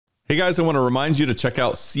Hey guys, I want to remind you to check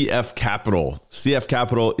out CF Capital. CF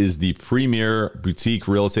Capital is the premier boutique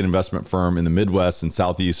real estate investment firm in the Midwest and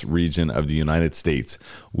Southeast region of the United States.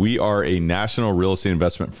 We are a national real estate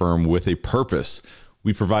investment firm with a purpose.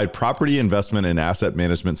 We provide property investment and asset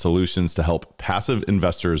management solutions to help passive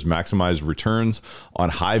investors maximize returns on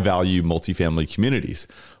high-value multifamily communities.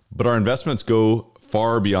 But our investments go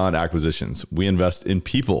far beyond acquisitions. We invest in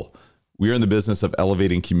people. We are in the business of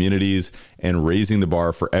elevating communities and raising the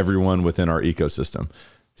bar for everyone within our ecosystem.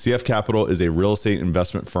 CF Capital is a real estate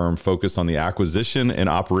investment firm focused on the acquisition and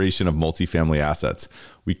operation of multifamily assets.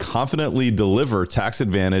 We confidently deliver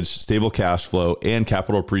tax-advantaged, stable cash flow and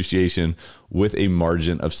capital appreciation with a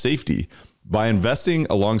margin of safety. By investing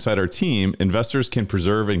alongside our team, investors can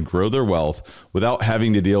preserve and grow their wealth without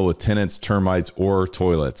having to deal with tenants, termites, or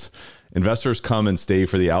toilets. Investors come and stay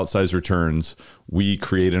for the outsized returns we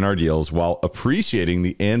create in our deals while appreciating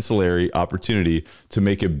the ancillary opportunity to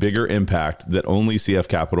make a bigger impact that only CF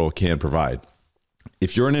Capital can provide.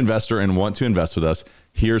 If you're an investor and want to invest with us,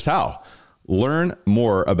 here's how. Learn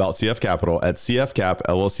more about CF Capital at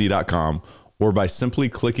cfcapllc.com or by simply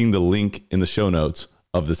clicking the link in the show notes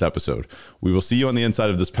of this episode. We will see you on the inside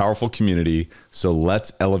of this powerful community, so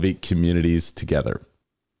let's elevate communities together.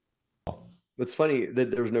 It's funny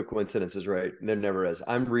that there's no coincidences, right? There never is.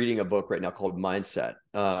 I'm reading a book right now called Mindset.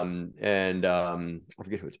 I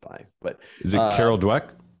forget who it's by, but is it Carol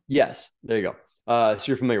Dweck? Yes, there you go. So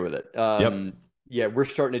you're familiar with it. Yep. Yeah, we're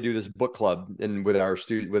starting to do this book club and with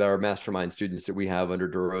our mastermind students that we have under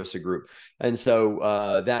DeRosa Group. And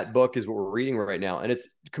so that book is what we're reading right now. And it's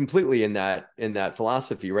completely in that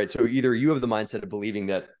philosophy, right? So either you have the mindset of believing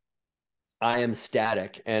that I am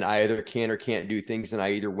static and I either can or can't do things and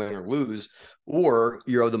I either win or lose, or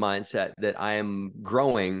you're of the mindset that I am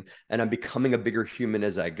growing and I'm becoming a bigger human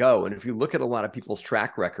as I go. And if you look at a lot of people's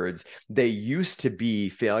track records, they used to be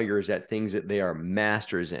failures at things that they are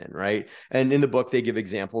masters in, right? And in the book, they give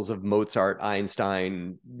examples of Mozart,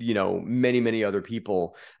 Einstein, many, many other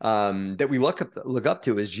people that we look up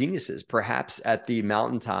to as geniuses, perhaps at the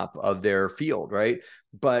mountaintop of their field, right?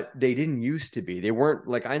 But they didn't used to be. They weren't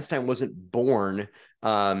like Einstein wasn't born,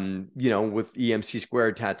 with EMC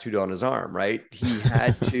squared tattooed on his arm, right? He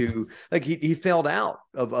had to, he failed out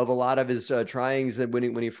of a lot of his tryings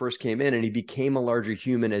when he first came in, and he became a larger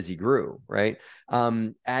human as he grew, right?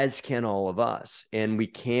 As can all of us. And we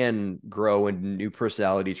can grow into new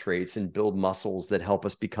personality traits and build muscles that help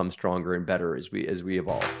us become stronger and better as we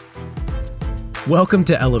evolve. Welcome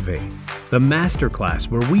to Elevate, the masterclass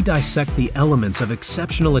where we dissect the elements of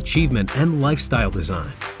exceptional achievement and lifestyle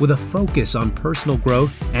design with a focus on personal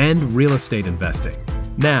growth and real estate investing.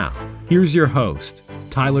 Now, here's your host,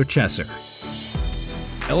 Tyler Chesser.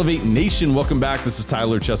 Elevate Nation, welcome back. This is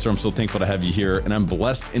Tyler Chesser. I'm so thankful to have you here, and I'm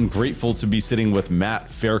blessed and grateful to be sitting with Matt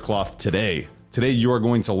Faircloth today. Today, you are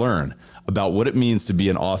going to learn about what it means to be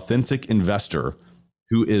an authentic investor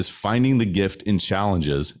who is finding the gift in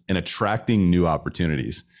challenges and attracting new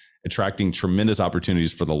opportunities, attracting tremendous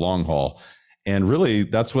opportunities for the long haul. And really,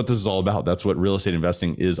 that's what this is all about. That's what real estate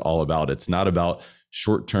investing is all about. It's not about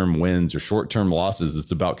short-term wins or short-term losses.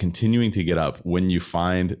 It's about continuing to get up when you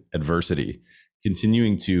find adversity,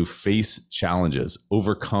 continuing to face challenges,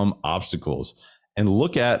 overcome obstacles, and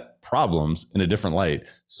look at problems in a different light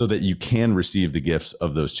so that you can receive the gifts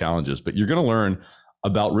of those challenges. But you're going to learn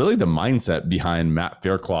about really the mindset behind Matt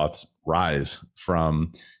Faircloth's rise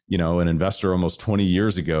from, an investor almost 20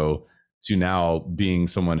 years ago to now being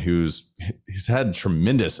someone who's had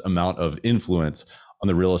tremendous amount of influence on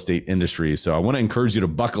the real estate industry. So I want to encourage you to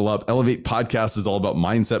buckle up. Elevate Podcast is all about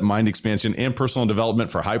mindset, mind expansion, and personal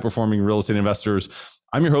development for high-performing real estate investors.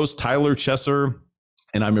 I'm your host, Tyler Chesser,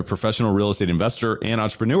 and I'm a professional real estate investor and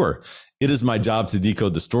entrepreneur. It is my job to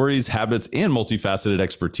decode the stories, habits, and multifaceted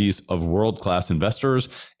expertise of world-class investors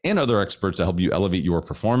and other experts to help you elevate your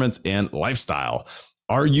performance and lifestyle.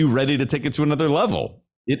 Are you ready to take it to another level?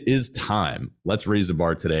 It is time. Let's raise the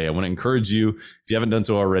bar today. I want to encourage you, if you haven't done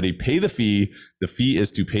so already, pay the fee. The fee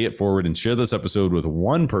is to pay it forward and share this episode with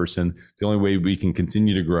one person. It's the only way we can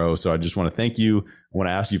continue to grow. So I just want to thank you. I want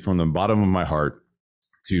to ask you from the bottom of my heart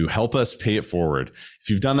to help us pay it forward. If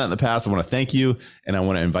you've done that in the past, I want to thank you, and I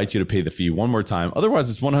want to invite you to pay the fee one more time.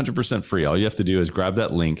 Otherwise, it's 100% free. All you have to do is grab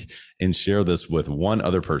that link and share this with one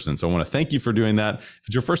other person. So I want to thank you for doing that. If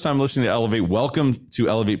it's your first time listening to Elevate, welcome to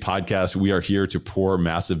Elevate Podcast. We are here to pour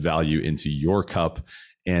massive value into your cup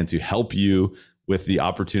and to help you with the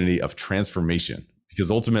opportunity of transformation. Because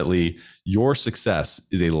ultimately, your success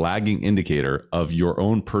is a lagging indicator of your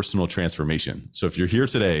own personal transformation. So if you're here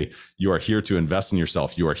today, you are here to invest in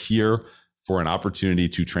yourself. You are here for an opportunity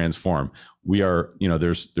to transform. we are,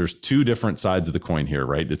 there's two different sides of the coin here,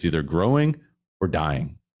 right? It's either growing or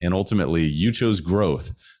dying. And ultimately you chose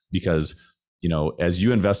growth because, as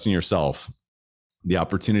you invest in yourself, the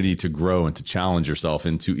opportunity to grow and to challenge yourself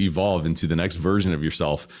and to evolve into the next version of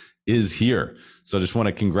yourself is here. So I just want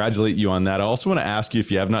to congratulate you on that. I also want to ask you,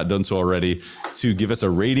 if you have not done so already, to give us a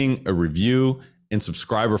rating, a review, and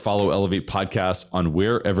subscribe or follow Elevate Podcasts on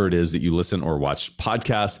wherever it is that you listen or watch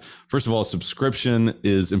podcasts. First of all, subscription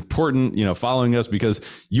is important, following us, because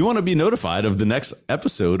you want to be notified of the next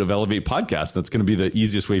episode of Elevate Podcast. That's going to be the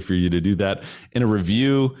easiest way for you to do that. And a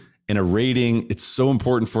review and a rating, it's so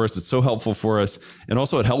important for us. It's so helpful for us. And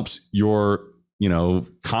also it helps your,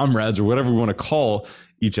 comrades, or whatever we want to call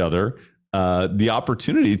each other, the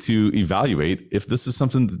opportunity to evaluate if this is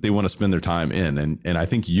something that they want to spend their time in. And I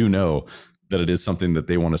think that it is something that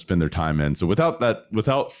they want to spend their time in. So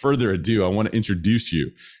without further ado, I want to introduce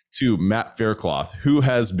you to Matt Faircloth, who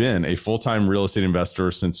has been a full-time real estate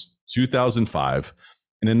investor since 2005.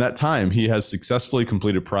 And in that time, he has successfully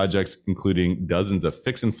completed projects including dozens of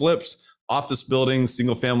fix and flips, office buildings,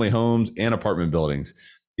 single-family homes, and apartment buildings.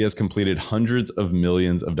 He has completed hundreds of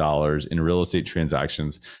millions of dollars in real estate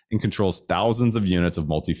transactions and controls thousands of units of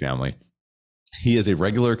multifamily. He is a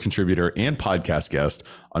regular contributor and podcast guest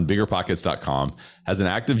on biggerpockets.com, has an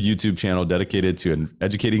active YouTube channel dedicated to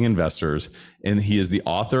educating investors, and he is the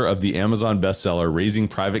author of the Amazon bestseller, Raising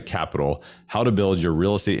Private Capital, How to Build Your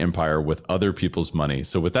Real Estate Empire with Other People's Money.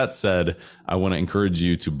 So with that said, I want to encourage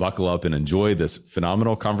you to buckle up and enjoy this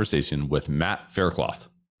phenomenal conversation with Matt Faircloth.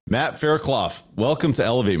 Matt Faircloth, welcome to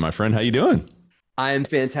Elevate, my friend. How you doing? I am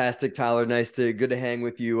fantastic, Tyler. Good to hang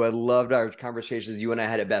with you. I loved our conversations. You and I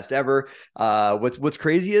had it best ever. What's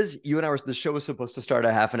crazy is the show was supposed to start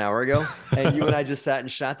a half an hour ago, and you and I just sat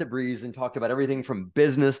and shot the breeze and talked about everything from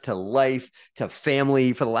business to life to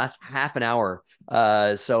family for the last half an hour.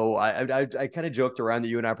 So I kind of joked around that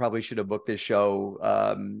you and I probably should have booked this show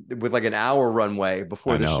with like an hour runway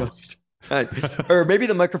before the show started. Or maybe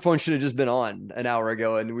the microphone should have just been on an hour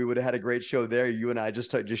ago and we would have had a great show there. You and I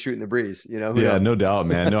just shooting the breeze, Yeah, no doubt,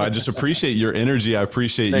 man. No, I just appreciate your energy. I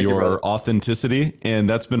appreciate your authenticity. And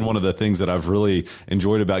that's been one of the things that I've really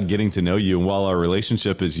enjoyed about getting to know you. And while our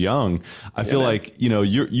relationship is young, I feel like,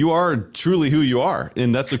 you are truly who you are.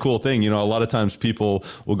 And that's the cool thing. A lot of times people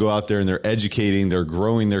will go out there and they're educating, they're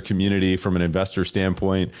growing their community from an investor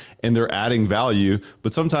standpoint, and they're adding value.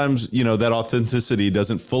 But sometimes, that authenticity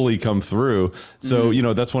doesn't fully come through. So,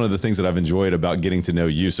 that's one of the things that I've enjoyed about getting to know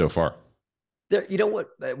you so far. There, you know what?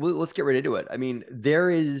 Let's get right into it. I mean, there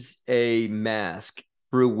is a mask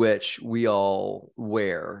through which we all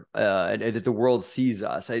wear, and that the world sees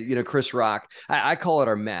us. Chris Rock, I call it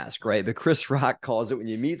our mask, right? But Chris Rock calls it, when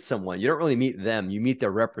you meet someone, you don't really meet them, you meet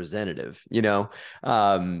their representative, in that.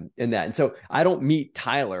 And so I don't meet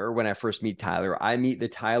Tyler when I first meet Tyler. I meet the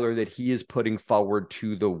Tyler that he is putting forward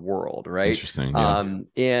to the world, right? Interesting. Yeah.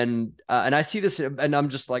 And I see this, and I'm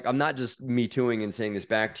just like, I'm not just me tooing and saying this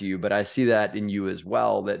back to you, but I see that in you as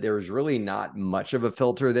well, that there's really not much of a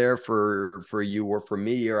filter there for you or for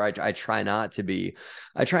me, or I try not to be.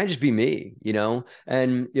 I try and just be me,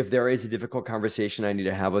 and if there is a difficult conversation I need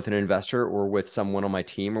to have with an investor or with someone on my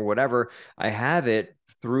team or whatever, I have it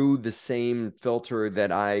through the same filter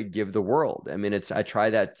that I give the world. I mean, I try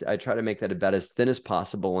to make that about as thin as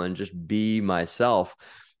possible and just be myself,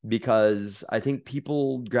 because I think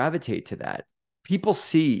people gravitate to that. People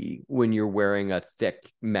see when you're wearing a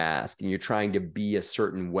thick mask and you're trying to be a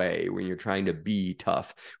certain way, when you're trying to be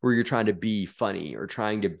tough, or you're trying to be funny, or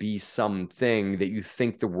trying to be something that you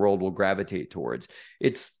think the world will gravitate towards.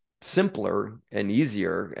 It's simpler and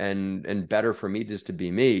easier and better for me just to be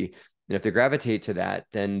me. And if they gravitate to that,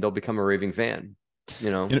 then they'll become a raving fan.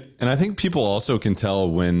 And I think people also can tell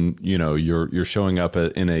when, you're showing up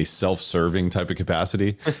in a self-serving type of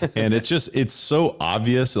capacity. And it's so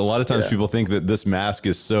obvious. A lot of times people think that this mask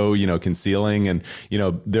is so, concealing, and,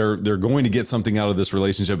 they're going to get something out of this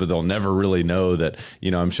relationship, but they'll never really know that,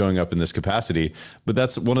 I'm showing up in this capacity. But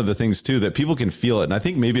that's one of the things too, that people can feel it. And I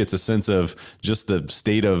think maybe it's a sense of just the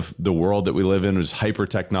state of the world that we live in, is hyper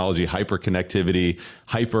technology, hyper connectivity,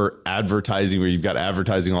 hyper advertising, where you've got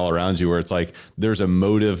advertising all around you, where it's like, there's a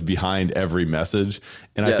motive behind every message.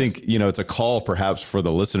 And I think, it's a call perhaps for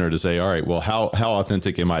the listener to say, all right, well, how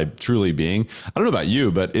authentic am I truly being? I don't know about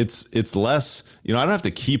you, but it's less, I don't have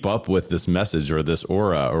to keep up with this message or this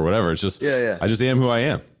aura or whatever. It's just, I just am who I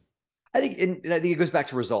am. I think it goes back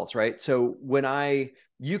to results, right? So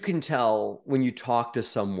you can tell when you talk to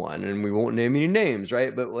someone, and we won't name any names,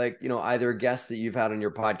 right? But either guests that you've had on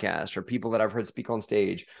your podcast, or people that I've heard speak on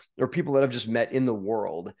stage, or people that I've just met in the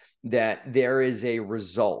world, that there is a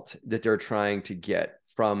result that they're trying to get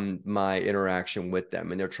from my interaction with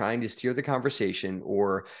them, and they're trying to steer the conversation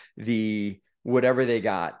or the whatever they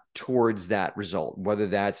got towards that result, whether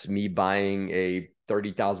that's me buying a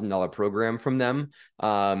 $30,000 program from them,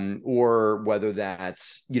 or whether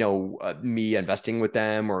that's, me investing with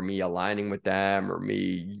them or me aligning with them or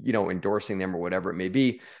me, endorsing them or whatever it may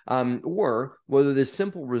be, or whether the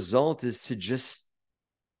simple result is to just,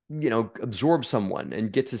 absorb someone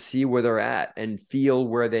and get to see where they're at and feel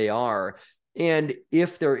where they are. And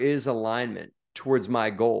if there is alignment towards my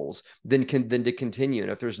goals, then to continue.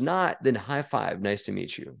 And if there's not, then high five, nice to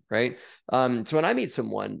meet you, right? So when I meet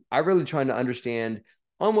someone, I'm really trying to understand,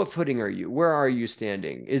 on what footing are you? Where are you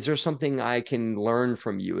standing? Is there something I can learn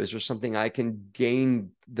from you? Is there something I can gain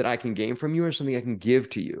from you, or something I can give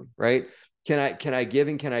to you, right? Can I give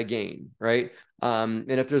and can I gain, right? And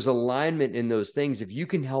if there's alignment in those things, if you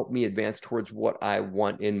can help me advance towards what I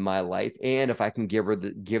want in my life, and if I can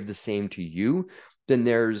give the same to you, then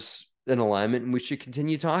there's an alignment and we should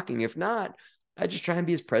continue talking. If not, I just try and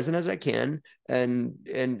be as present as I can and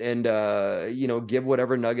give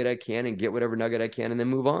whatever nugget I can and get whatever nugget I can and then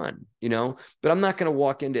move on, but I'm not going to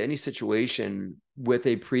walk into any situation with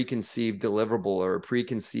a preconceived deliverable or a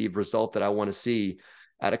preconceived result that I want to see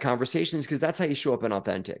out of conversations, because that's how you show up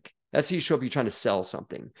inauthentic. That's how you show up. You're trying to sell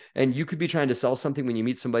something, and you could be trying to sell something when you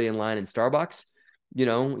meet somebody in line in Starbucks,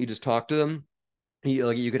 you just talk to them.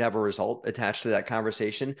 You could have a result attached to that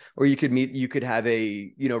conversation, or you could have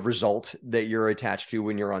a, result that you're attached to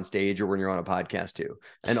when you're on stage or when you're on a podcast too.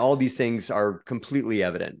 And all these things are completely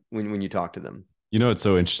evident when you talk to them. It's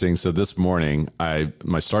so interesting. So this morning, I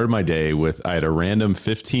started my day with, I had a random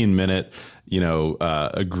 15-minute,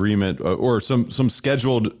 agreement or some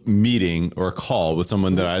scheduled meeting or call with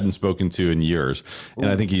someone that I hadn't spoken to in years. And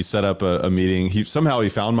I think he set up a meeting. He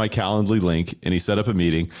found my Calendly link and he set up a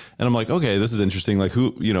meeting. And I'm like, okay, this is interesting. Like who,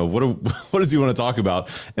 what does he want to talk about?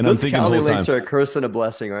 And those I'm thinking Calendly the whole time, links are a curse and a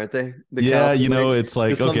blessing, aren't they? It's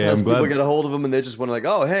like, okay, I'm glad people get a hold of them and they just want to, like,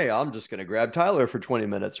 oh, hey, I'm just going to grab Tyler for 20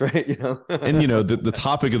 minutes. Right. And the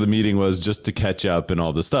topic of the meeting was just to catch up and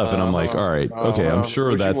all this stuff. And I'm like, all right, okay, I'm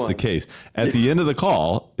sure that's the case. At the end of the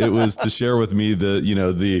call, it was to share with me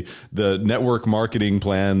the network marketing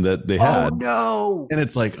plan that they had. Oh no. And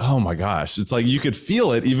it's like, oh my gosh, it's like you could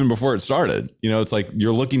feel it even before it started. It's like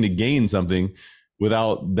you're looking to gain something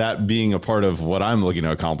without that being a part of what I'm looking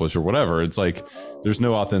to accomplish or whatever. It's like there's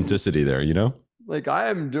no authenticity there, Like, I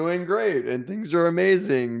am doing great and things are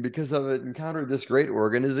amazing because I've encountered this great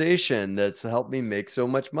organization that's helped me make so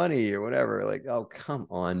much money or whatever. Like, oh, come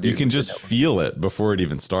on, dude. You can just feel it before it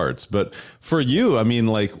even starts. But for you, I mean,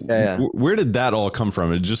 like, where did that all come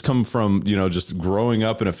from? It just come from, just growing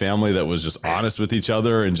up in a family that was just honest with each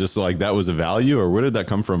other and just like that was a value? Or where did that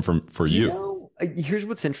come from for you? Here's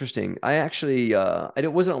what's interesting. I actually,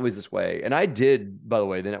 it wasn't always this way. And I did, by the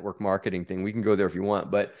way, the network marketing thing. We can go there if you want,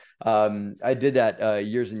 but I did that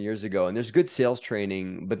years and years ago. And there's good sales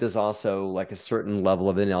training, but there's also like a certain level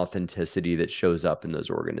of inauthenticity that shows up in those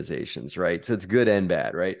organizations, right? So it's good and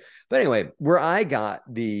bad, right? But anyway, where I got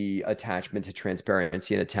the attachment to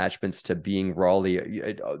transparency and attachments to being raw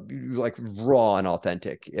and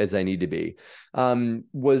authentic as I need to be,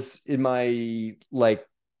 was in my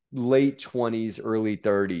late 20s, early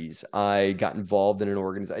 30s. I got involved in an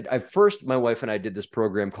organization. First, my wife and I did this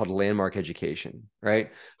program called Landmark Education,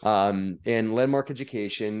 right? And Landmark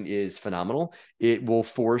Education is phenomenal. It will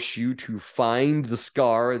force you to find the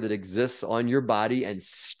scar that exists on your body and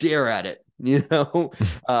stare at it,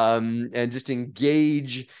 and just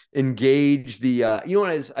engage the,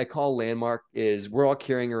 what I call Landmark is we're all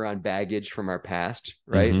carrying around baggage from our past,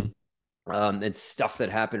 right? Mm-hmm. And stuff that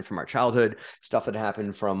happened from our childhood, stuff that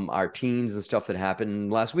happened from our teens, and stuff that happened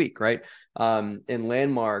last week, right? And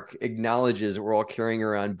Landmark acknowledges that we're all carrying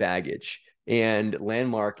around baggage. And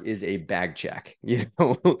Landmark is a bag check,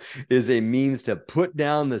 is a means to put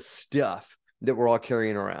down the stuff that we're all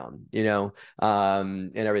carrying around,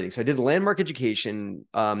 and everything. So I did Landmark Education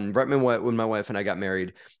right when my wife and I got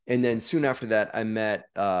married. And then soon after that, I met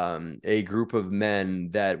a group of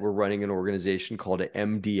men that were running an organization called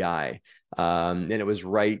MDI. And it was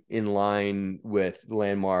right in line with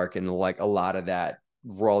Landmark and like a lot of that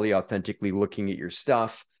rawly, authentically looking at your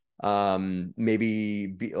stuff. Maybe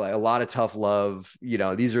be like a lot of tough love,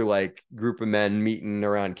 these are like group of men meeting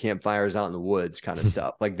around campfires out in the woods kind of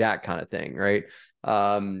stuff, like that kind of thing. Right.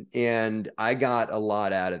 And I got a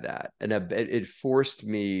lot out of that. And it forced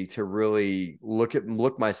me to really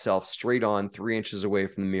look myself straight on 3 inches away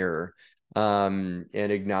from the mirror, and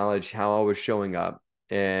acknowledge how I was showing up.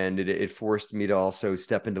 And it forced me to also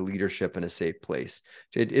step into leadership in a safe place.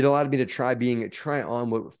 It allowed me to try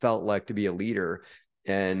on what it felt like to be a leader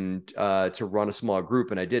and to run a small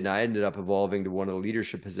group. And I did. And I ended up evolving to one of the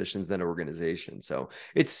leadership positions in that organization. So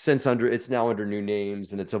it's now under new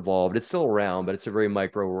names and it's evolved. It's still around, but it's a very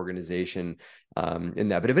micro organization in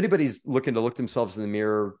that. But if anybody's looking to look themselves in the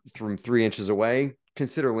mirror from 3 inches away,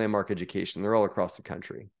 consider Landmark Education. They're all across the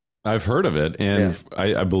country. I've heard of it, and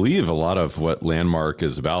I believe a lot of what Landmark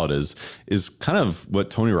is about is kind of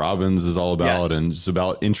what Tony Robbins is all about, and it's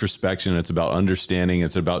about introspection. It's about understanding.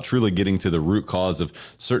 It's about truly getting to the root cause of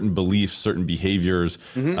certain beliefs, certain behaviors,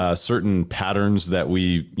 certain patterns that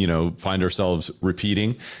we find ourselves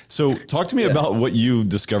repeating. So, talk to me about what you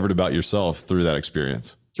discovered about yourself through that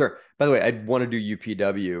experience. Sure. By the way, I'd want to do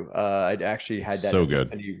UPW. I'd actually had that so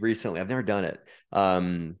good recently. I've never done it.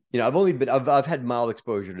 I've had mild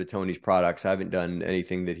exposure to Tony's products. I haven't done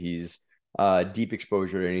anything that he's deep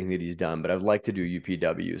exposure to anything that he's done, but I'd like to do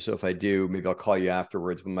UPW. So if I do, maybe I'll call you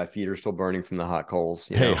afterwards when my feet are still burning from the hot coals.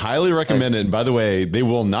 Hey, highly recommend it. And by the way, they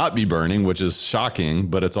will not be burning, which is shocking,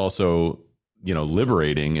 but it's also,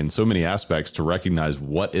 liberating in so many aspects to recognize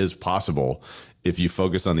what is possible if you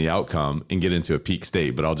focus on the outcome and get into a peak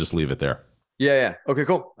state. But I'll just leave it there. Yeah. Okay,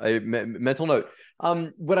 cool. Mental note.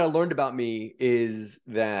 What I learned about me is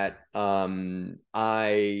that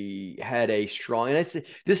I had a strong, and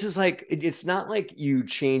this is like, it's not like you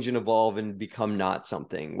change and evolve and become not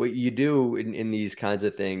something. What you do in these kinds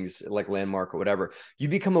of things, like Landmark or whatever, you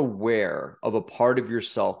become aware of a part of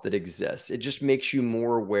yourself that exists. It just makes you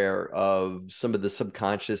more aware of some of the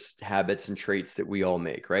subconscious habits and traits that we all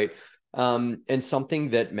make, right? And something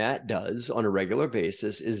that Matt does on a regular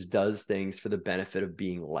basis is does things for the benefit of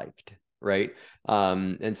being liked, right?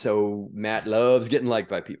 And so Matt loves getting liked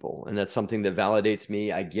by people, and that's something that validates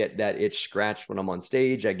me. I get that itch scratched when I'm on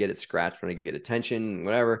stage. I get it scratched when I get attention,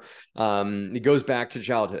 whatever. It goes back to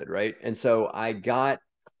childhood, right? And so I got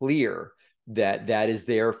clear that is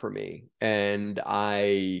there for me, and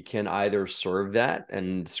I can either serve that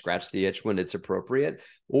and scratch the itch when it's appropriate,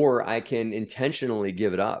 or I can intentionally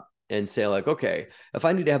give it up and say, like, okay, if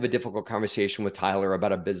I need to have a difficult conversation with Tyler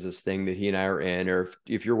about a business thing that he and I are in, or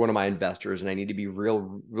if you're one of my investors and I need to be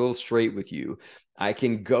real straight with you, I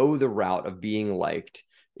can go the route of being liked,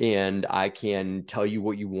 and I can tell you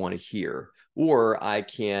what you want to hear, or I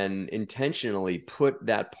can intentionally put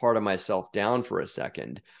that part of myself down for a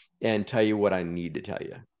second and tell you what I need to tell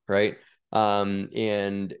you, right?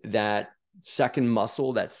 And that second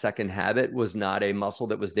muscle, that second habit, was not a muscle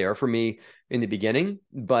that was there for me in the beginning,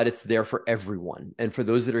 but it's there for everyone. And for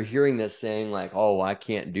those that are hearing this saying like, oh, I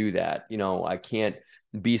can't do that, I can't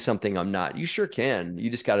be something I'm not. You sure can. You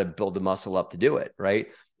just got to build the muscle up to do it, right?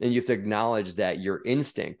 And you have to acknowledge that your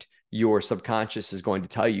instinct, your subconscious, is going to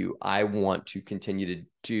tell you, I want to continue to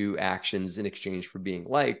do actions in exchange for being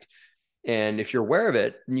liked. And if you're aware of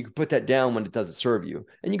it, and you can put that down when it doesn't serve you,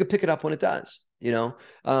 and you can pick it up when it does, so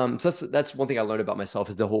that's one thing I learned about myself,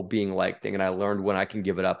 is the whole being like thing. And I learned when I can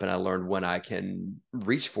give it up, and I learned when I can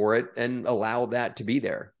reach for it and allow that to be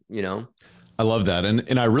there, I love that.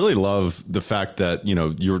 And I really love the fact that,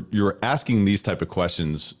 you're asking these type of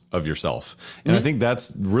questions of yourself. And I think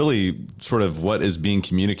that's really sort of what is being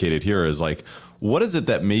communicated here, is like, what is it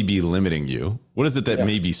that may be limiting you? What is it that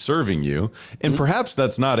may be serving you? And perhaps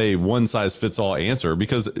that's not a one size fits all answer,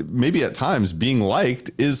 because maybe at times being liked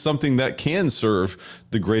is something that can serve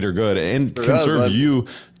the greater good and can serve you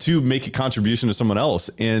to make a contribution to someone else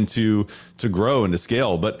and to grow and to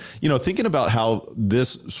scale. But, thinking about how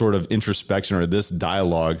this sort of introspection or this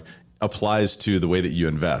dialogue applies to the way that you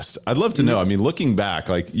invest, I'd love to know. I mean, looking back,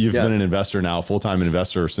 like, you've been an investor now, full-time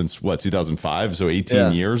investor since 2005, so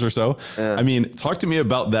 18 years or so. I mean, talk to me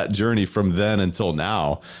about that journey from then until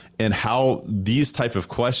now, and how these type of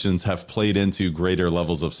questions have played into greater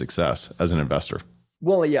levels of success as an investor.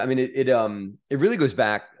 Well, yeah, I mean, it really goes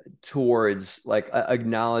back towards like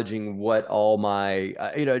acknowledging what all my,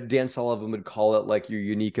 Dan Sullivan would call it like your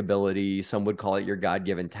unique ability. Some would call it your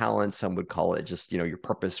God-given talent. Some would call it just, your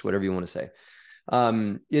purpose, whatever you want to say.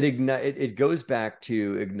 It goes back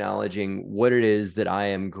to acknowledging what it is that I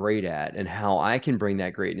am great at and how I can bring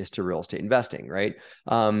that greatness to real estate investing, right?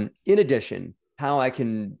 In addition, how I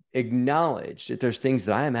can acknowledge that there's things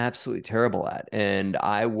that I am absolutely terrible at, and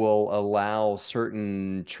I will allow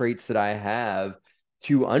certain traits that I have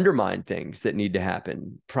to undermine things that need to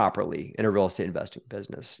happen properly in a real estate investing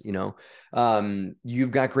business.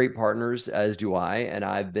 You've got great partners, as do I, and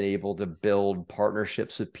I've been able to build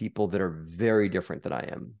partnerships with people that are very different than I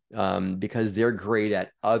am, because they're great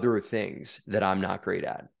at other things that I'm not great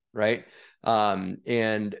at. Right.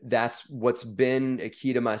 And that's what's been a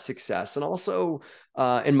key to my success. And also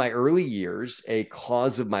in my early years, a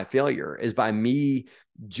cause of my failure is by me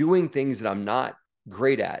doing things that I'm not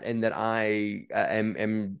great at and that I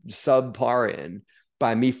am subpar in,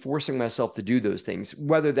 by me forcing myself to do those things,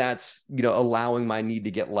 whether that's, allowing my need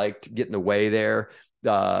to get liked, get in the way there,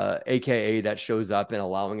 AKA that shows up and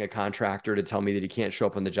allowing a contractor to tell me that he can't show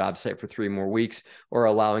up on the job site for 3 more weeks, or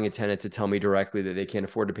allowing a tenant to tell me directly that they can't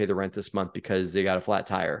afford to pay the rent this month because they got a flat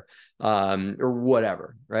tire, or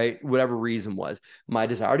whatever, right? Whatever reason was, my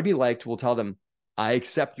desire to be liked will tell them, I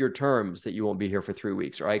accept your terms that you won't be here for 3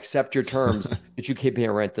 weeks, or I accept your terms that you can't pay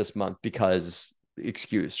rent this month because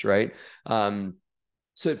excuse, right?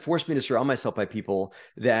 So it forced me to surround myself by people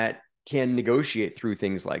that can negotiate through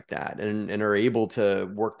things like that and are able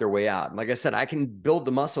to work their way out. And like I said, I can build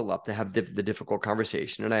the muscle up to have the difficult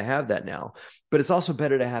conversation, and I have that now. But it's also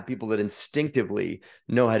better to have people that instinctively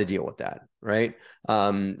know how to deal with that, right?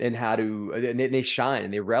 And how to, and they shine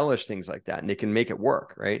and they relish things like that, and they can make it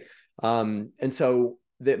work, right? And so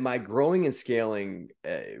that my growing and scaling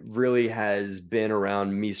really has been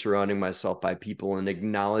around me surrounding myself by people and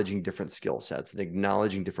acknowledging different skill sets and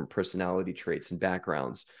acknowledging different personality traits and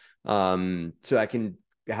backgrounds. So I can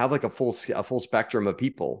have like a full spectrum of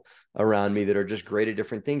people around me that are just great at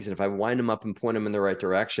different things. And if I wind them up and point them in the right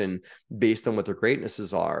direction based on what their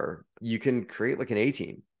greatnesses are, you can create like an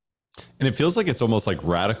A-team. And it feels like it's almost like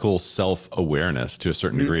radical self-awareness to a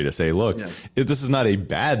certain degree to say, look, this is not a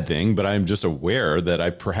bad thing, but I'm just aware that I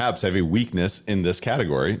perhaps have a weakness in this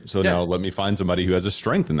category. So now let me find somebody who has a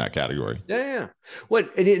strength in that category. Yeah. Well,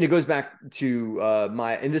 and it goes back to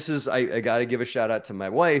and this is, I got to give a shout out to my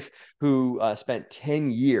wife who spent 10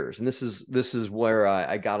 years. And this is where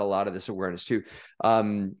I got a lot of this awareness too.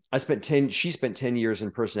 She spent 10 years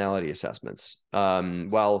in personality assessments. When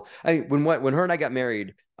her and I got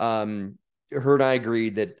married, her and I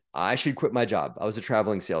agreed that I should quit my job. I was a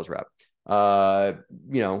traveling sales rep. Fast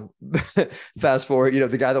forward,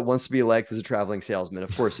 the guy that wants to be liked is a traveling salesman.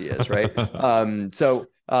 Of course he is, right? So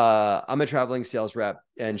I'm a traveling sales rep,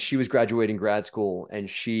 and she was graduating grad school, and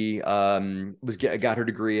she got her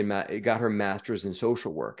degree and got her master's in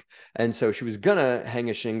social work. And so she was gonna hang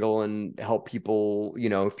a shingle and help people,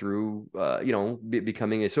 through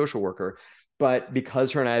becoming a social worker. But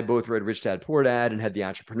because her and I had both read Rich Dad Poor Dad and had the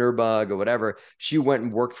entrepreneur bug or whatever, she went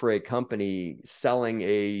and worked for a company selling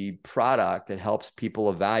a product that helps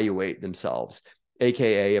people evaluate themselves,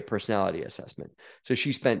 AKA a personality assessment. So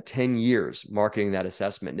she spent 10 years marketing that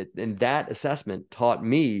assessment. And that assessment taught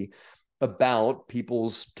me about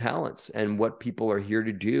people's talents and what people are here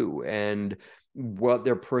to do and what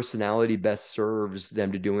their personality best serves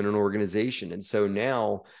them to do in an organization. And so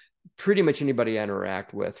now pretty much anybody I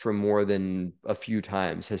interact with for more than a few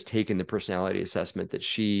times has taken the personality assessment that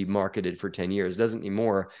she marketed for 10 years. It doesn't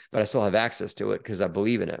anymore, but I still have access to it because I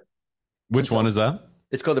believe in it. Which one is that?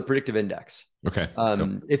 It's called the predictive index. Okay.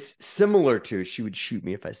 It's similar to, she would shoot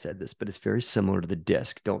me if I said this, but it's very similar to the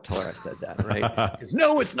DISC. Don't tell her I said that, right?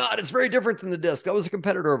 No, it's not. It's very different than the DISC. That was a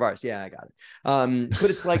competitor of ours. Yeah, I got it.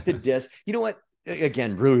 But it's like the DISC. You know what?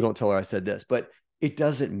 Again, really don't tell her I said this, but it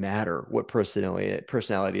doesn't matter what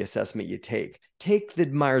personality assessment you take. Take the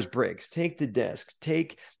Myers-Briggs, take the DISC,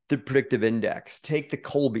 take the predictive index, take the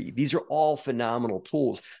Colby. These are all phenomenal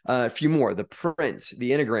tools. A few more, the Print,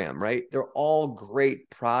 the Enneagram, right? They're all great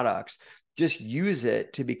products. Just use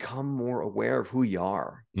it to become more aware of who you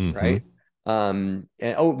are, right? And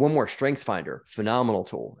one more, Strengths Finder, phenomenal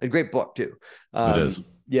tool. A great book too. It is.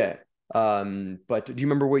 Yeah. But do you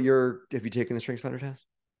remember have you taken the Strengths Finder test?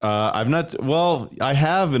 I've not. Well, I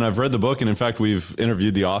have, and I've read the book, and in fact, we've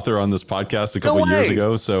interviewed the author on this podcast a couple of years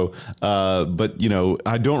ago. So, but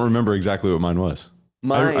I don't remember exactly what mine was.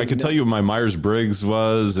 I could tell you what my Myers-Briggs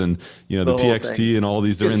was, and the PXT and all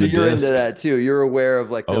these. They're in the You're DISC. into that too. You're aware of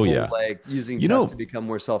like the whole, like using tests to become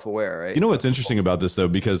more self-aware, right? You know what's interesting about this though,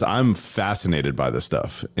 because I'm fascinated by this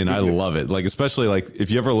stuff and I love it. Like especially like if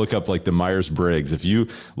you ever look up like the Myers-Briggs, if you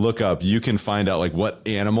look up, you can find out like what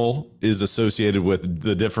animal is associated with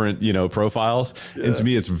the different profiles. Yeah. And to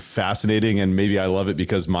me, it's fascinating, and maybe I love it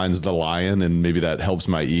because mine's the lion, and maybe that helps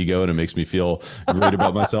my ego and it makes me feel great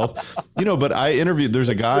about myself. But I interviewed. There's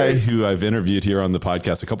a guy who I've interviewed here on the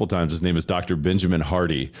podcast a couple of times. His name is Dr. Benjamin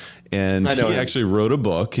Hardy, and he actually wrote a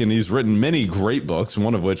book, and he's written many great books.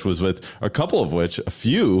 One of which was a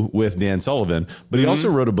few with Dan Sullivan, but he also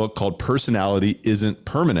wrote a book called Personality Isn't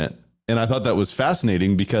Permanent. And I thought that was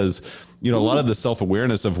fascinating because, a lot of the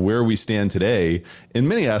self-awareness of where we stand today in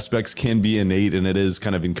many aspects can be innate, and it is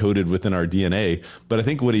kind of encoded within our DNA. But I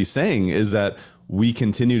think what he's saying is that we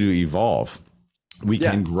continue to evolve. We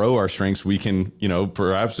can grow our strengths. We can,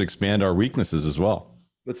 perhaps expand our weaknesses as well.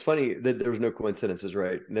 It's funny that there's no coincidences,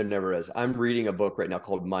 right? There never is. I'm reading a book right now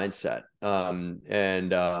called Mindset.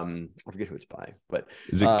 I forget who it's by, but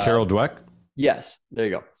is it Carol Dweck? Yes, there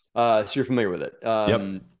you go. So you're familiar with it.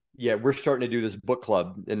 Yep. Yeah, we're starting to do this book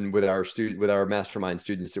club and with our mastermind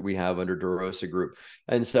students that we have under DeRosa Group.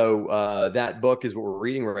 And so that book is what we're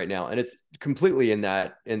reading right now. And it's completely in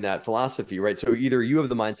that philosophy, right? So either you have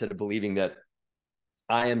the mindset of believing that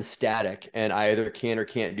I am static and I either can or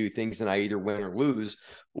can't do things and I either win or lose,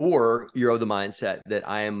 or you're of the mindset that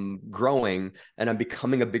I am growing and I'm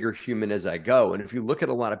becoming a bigger human as I go. And if you look at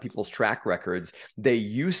a lot of people's track records, they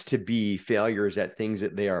used to be failures at things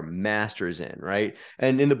that they are masters in, right?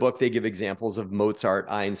 And in the book, they give examples of Mozart,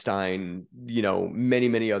 Einstein, many,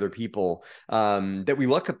 many other people that we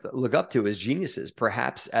look up to as geniuses,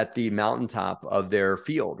 perhaps at the mountaintop of their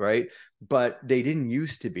field, right? But they didn't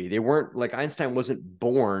used to be. They weren't like Einstein wasn't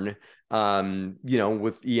born,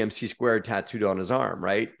 with EMC squared tattooed on his arm,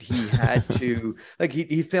 right? He had to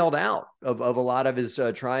he failed out of a lot of his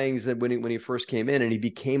tryings when he first came in, and he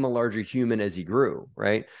became a larger human as he grew,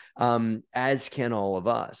 right? As can all of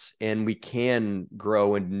us, and we can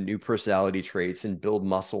grow into new personality traits and build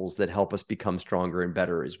muscles that help us become stronger and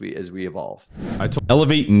better as we evolve.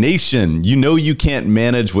 Elevate Nation, you can't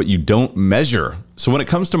manage what you don't measure. So when it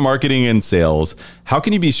comes to marketing and sales, how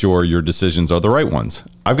can you be sure your decisions are the right ones?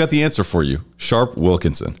 I've got the answer for you. Sharp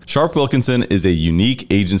Wilkinson. Sharp Wilkinson is a unique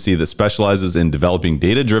agency that specializes in developing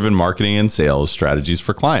data-driven marketing and sales strategies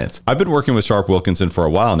for clients. I've been working with Sharp Wilkinson for a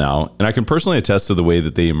while now, and I can personally attest to the way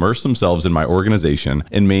that they immerse themselves in my organization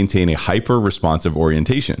and maintain a hyper-responsive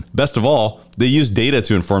orientation. Best of all, they use data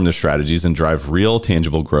to inform their strategies and drive real,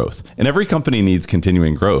 tangible growth. And every company needs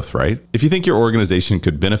continuing growth, right? If you think your organization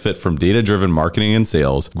could benefit from data-driven marketing and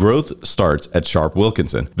sales, growth starts at Sharp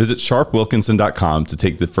Wilkinson. Visit sharpwilkinson.com to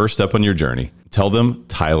take the first step on your journey. Tell them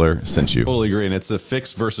Tyler sent you. Totally agree. And it's a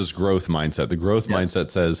fixed versus growth mindset. The growth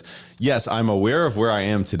mindset says, yes, I'm aware of where I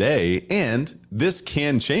am today, and this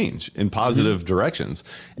can change in positive directions.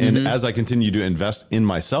 And as I continue to invest in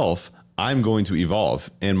myself, I'm going to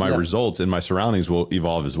evolve, and my results and my surroundings will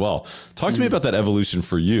evolve as well. Talk to me about that evolution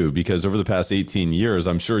for you, because over the past 18 years,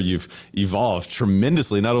 I'm sure you've evolved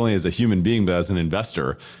tremendously, not only as a human being, but as an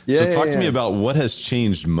investor. So talk to me about what has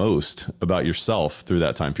changed most about yourself through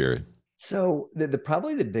that time period. So the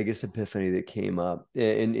probably the biggest epiphany that came up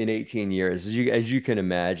in 18 years, as you can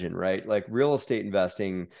imagine, right? Like real estate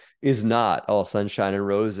investing is not all sunshine and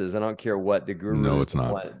roses. I don't care what the gurus No, it's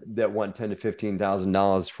not. want $10,000 to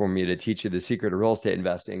 $15,000 for me to teach you the secret of real estate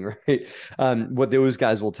investing, right? What those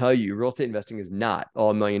guys will tell you, real estate investing is not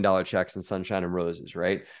all $1 million checks and sunshine and roses,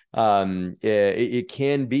 right? It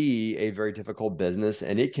can be a very difficult business,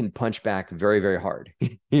 and it can punch back very, very hard,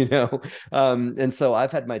 and so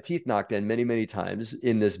I've had my teeth knocked in many, many times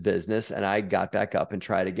in this business, and I got back up and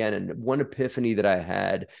tried again. And one epiphany that I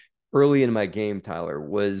had early in my game, Tyler,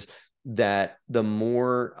 was that the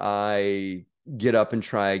more I get up and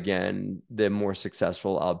try again, the more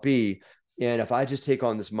successful I'll be. And if I just take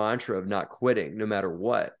on this mantra of not quitting, no matter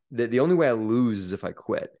what, the only way I lose is if I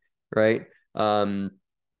quit, right? And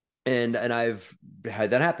I've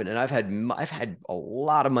had that happen, and I've had a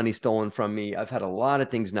lot of money stolen from me. I've had a lot of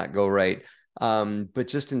things not go right. But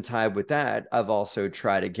just in time with that, I've also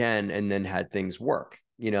tried again and then had things work,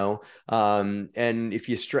 and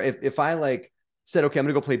if I said, okay, I'm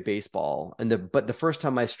gonna go play baseball, but the first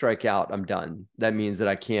time I strike out, I'm done. That means that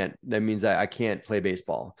I can't play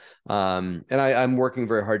baseball. And I'm working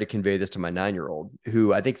very hard to convey this to my 9-year-old,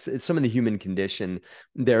 who I think it's some of the human condition.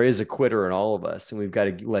 There is a quitter in all of us, and we've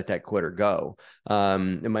got to let that quitter go.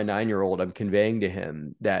 And my 9-year-old, I'm conveying to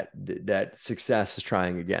him that success is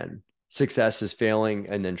trying again. Success is failing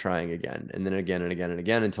and then trying again, and then again and again and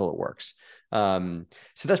again until it works. So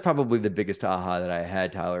that's probably the biggest aha that I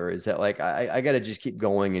had, Tyler, is that I got to just keep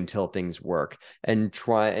going until things work, and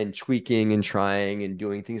try and tweaking and trying and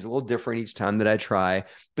doing things a little different each time that I try,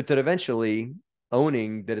 but that eventually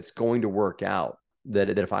owning that it's going to work out, that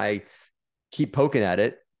if I keep poking at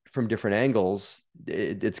it from different angles,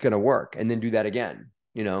 it's going to work, and then do that again,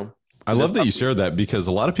 I love that you shared that, because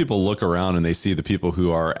a lot of people look around and they see the people who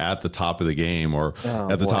are at the top of the game or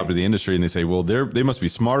at the top of the industry, and they say, well, they must be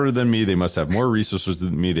smarter than me. They must have more resources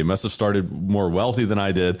than me. They must have started more wealthy than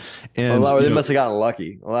I did. And they must have gotten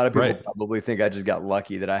lucky. A lot of people probably think I just got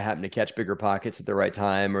lucky, that I happened to catch bigger pockets at the right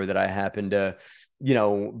time, or that I happened to,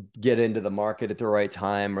 get into the market at the right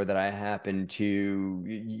time, or that I happened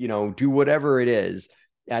to, do whatever it is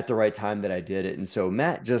at the right time that I did it. And so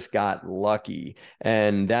Matt just got lucky,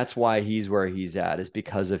 and that's why he's where he's at, is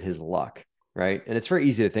because of his luck. Right. And it's very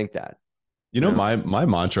easy to think that. You know, my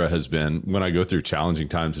mantra has been when I go through challenging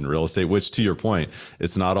times in real estate, which to your point,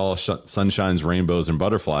 it's not all sunshines, rainbows, and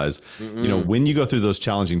butterflies. You know, when you go through those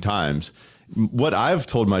challenging times, what I've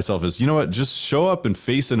told myself is, you know what, just show up and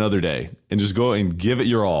face another day and just go and give it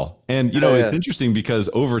your all. And, you know, it's interesting because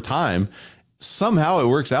over time, somehow it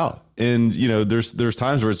works out. And, you know, there's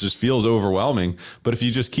times where it just feels overwhelming, but if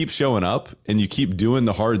you just keep showing up and you keep doing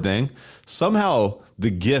the hard thing, somehow the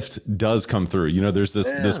gift does come through. You know, there's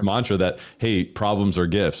this mantra that, hey, problems are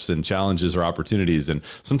gifts and challenges are opportunities. And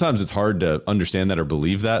sometimes it's hard to understand that or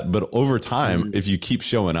believe that, but over time, if you keep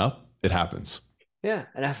showing up, it happens. Yeah.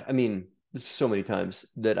 And I mean, there's so many times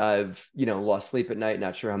that I've, you know, lost sleep at night,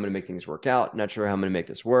 not sure how I'm going to make things work out, not sure how I'm going to make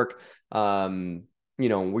this work. You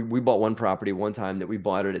know, we bought one property one time that we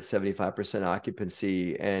bought it at 75%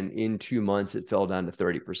 occupancy, and in 2 months it fell down to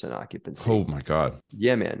 30% occupancy. Oh my God.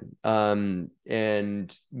 Yeah, man.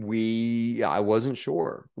 And I wasn't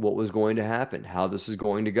sure what was going to happen, how this was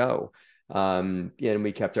going to go. And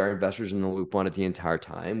we kept our investors in the loop on it the entire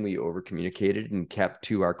time. We over communicated and kept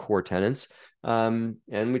to our core tenants. And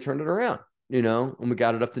we turned it around, you know, and we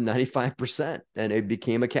got it up to 95%, and it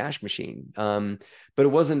became a cash machine. But it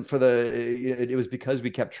wasn't it was because we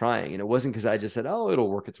kept trying, and it wasn't because I just said, oh, it'll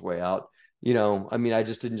work its way out. You know, I mean, I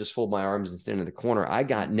just didn't just fold my arms and stand in the corner. I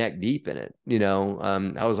got neck deep in it. You know,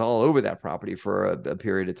 I was all over that property for a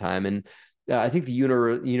period of time. And I think the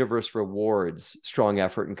universe rewards strong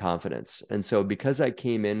effort and confidence. And so because I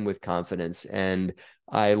came in with confidence and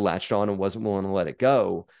I latched on and wasn't willing to let it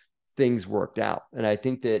go, things worked out. And I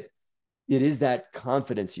think that it is that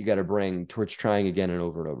confidence you got to bring towards trying again and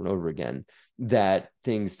over and over and over again that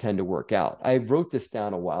things tend to work out. I wrote this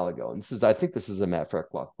down a while ago, and I think this is a Matt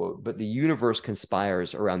Faircloth quote, but the universe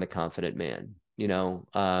conspires around the confident man. You know,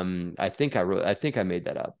 I think I made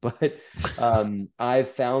that up, but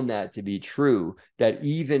I've found that to be true, that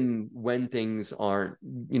even when things aren't,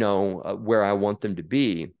 you know, where I want them to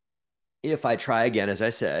be, if I try again, as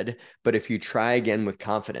I said, but if you try again with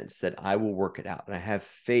confidence that I will work it out, and I have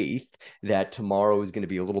faith that tomorrow is going to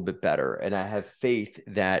be a little bit better, and I have faith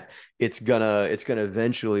that it's gonna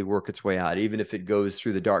eventually work its way out, even if it goes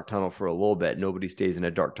through the dark tunnel for a little bit. Nobody stays in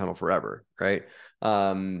a dark tunnel forever, right?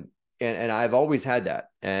 And I've always had that,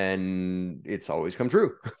 and it's always come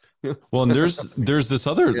true. Well, and there's this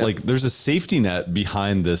other, like, there's a safety net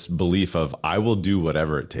behind this belief of I will do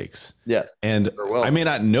whatever it takes. Yes. And I may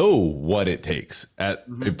not know what it takes at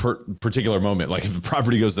a particular moment. Like if the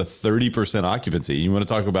property goes to 30% occupancy, you want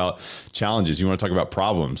to talk about challenges, you want to talk about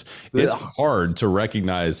problems. It's hard to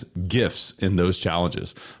recognize gifts in those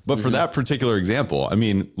challenges. But for that particular example, I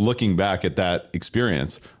mean, looking back at that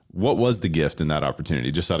experience, what was the gift in that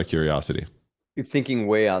opportunity? Just out of curiosity. Thinking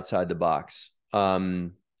way outside the box.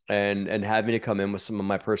 And having to come in with some of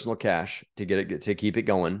my personal cash to keep it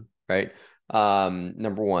going, right?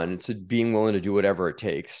 Number one, it's being willing to do whatever it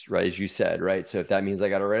takes, right? As you said, right? So if that means I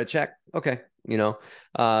got to write a check, okay, you know.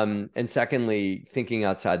 And secondly, thinking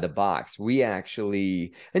outside the box. We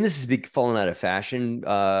actually, and this is falling out of fashion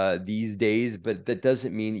these days, but that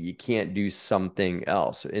doesn't mean that you can't do something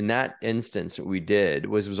else. In that instance, what we did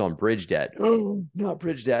was on bridge debt. Oh, not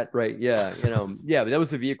bridge debt, right? Yeah, you know, yeah, but that was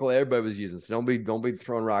the vehicle everybody was using. So don't be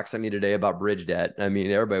throwing rocks at me today about bridge debt. I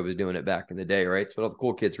mean, everybody was doing it back in the day, right? It's what all the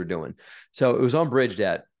cool kids were doing. So it was on bridge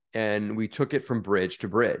debt, and we took it from bridge to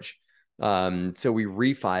bridge. So we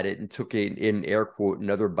refied it and took it, in air quote,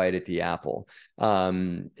 another bite at the apple.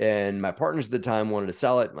 And my partners at the time wanted to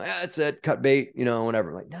sell it. I'm like, that's it, cut bait, you know, whatever.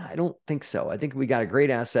 I'm like, nah, I don't think so. I think we got a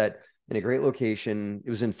great asset in a great location.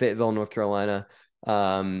 It was in Fayetteville, North Carolina.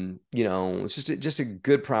 You know, it's just a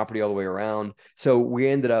good property all the way around. So we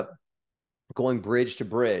ended up going bridge to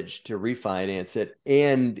refinance it,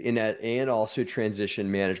 and also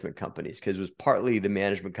transition management companies, because it was partly the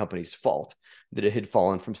management company's fault that it had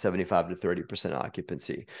fallen from 75 to 30%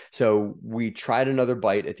 occupancy. So we tried another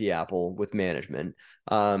bite at the apple with management.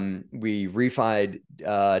 We refied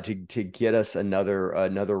to get us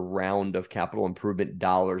another round of capital improvement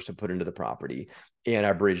dollars to put into the property, and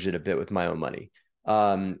I bridged it a bit with my own money.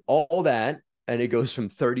 All that, and it goes from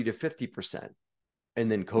 30 to 50%,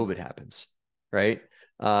 and then COVID happens. Right.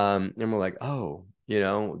 And we're like, oh, you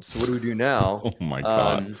know, so what do we do now? Oh my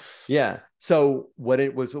God. Yeah. So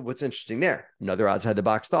what's interesting there, another outside the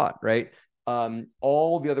box thought, right?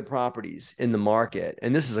 All the other properties in the market,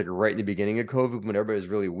 and this is like right in the beginning of COVID, when everybody was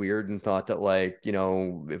really weird and thought that, like, you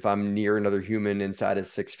know, if I'm near another human inside of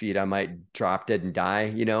 6 feet, I might drop dead and die,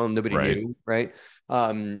 you know, and nobody knew. Right.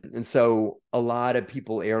 And so a lot of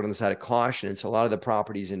people erred on the side of caution. And so a lot of the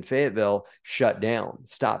properties in Fayetteville shut down,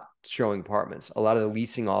 stopped showing apartments. A lot of the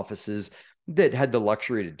leasing offices that had the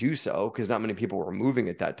luxury to do so, because not many people were moving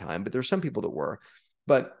at that time, but there's some people that were.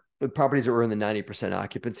 But with properties that were in the 90%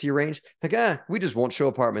 occupancy range, like, we just won't show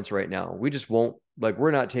apartments right now. We just won't, like,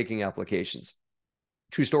 we're not taking applications.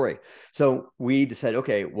 True story. So we decided,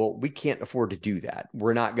 okay, well, we can't afford to do that.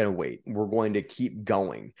 We're not going to wait. We're going to keep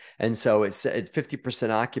going. And so it's at 50%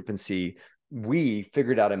 occupancy. We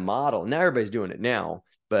figured out a model. Now everybody's doing it now,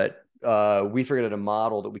 but we figured out a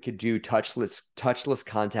model that we could do touchless,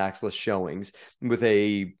 contactless showings with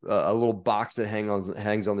a little box that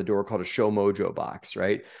hangs on the door called a Show Mojo box,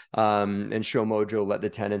 right? And Show Mojo let the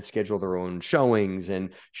tenants schedule their own showings and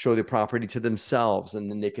show the property to themselves, and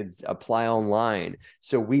then they could apply online.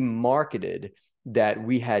 So we marketed that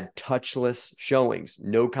we had touchless showings,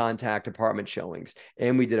 no contact apartment showings.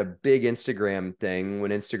 And we did a big Instagram thing when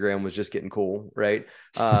Instagram was just getting cool, right?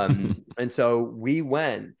 And so we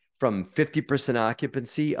went from 50%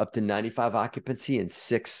 occupancy up to 95 occupancy in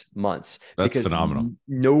 6 months. That's phenomenal.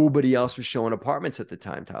 Nobody else was showing apartments at the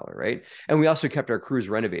time, Tyler, right? And we also kept our crews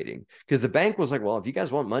renovating, because the bank was like, well, if you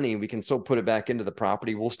guys want money, we can still put it back into the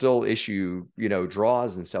property. We'll still issue,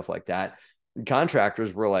 draws and stuff like that.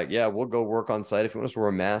 Contractors were like, yeah, we'll go work on site. If you want us to wear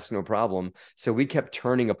a mask, no problem. So we kept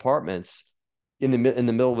turning apartments in the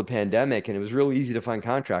middle of the pandemic, and it was really easy to find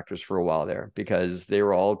contractors for a while there, because they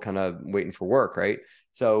were all kind of waiting for work, right?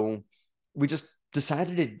 So we just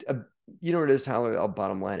decided to, you know what it is, Tyler, I'll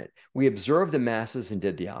bottom line it. We observed the masses and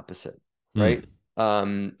did the opposite, right?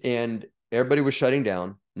 And everybody was shutting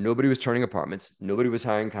down. Nobody was turning apartments. Nobody was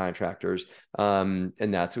hiring contractors. And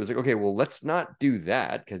it was like, okay, well, let's not do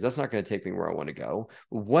that, because that's not going to take me where I want to go.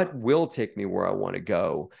 What will take me where I want to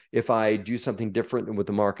go if I do something different than what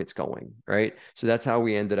the market's going, right? So that's how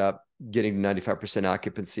we ended up getting 95%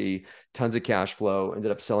 occupancy, tons of cash flow, ended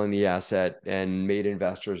up selling the asset, and made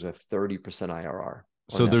investors a 30% IRR.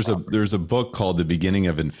 So there's a book called The Beginning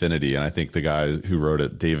of Infinity, and I think the guy who wrote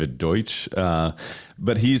it, David Deutsch,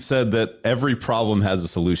 but he said that every problem has a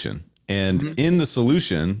solution, and in the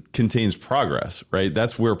solution contains progress, right?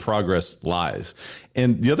 That's where progress lies.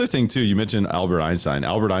 And the other thing too, you mentioned Albert Einstein.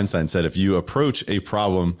 Albert Einstein said, if you approach a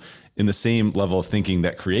problem in the same level of thinking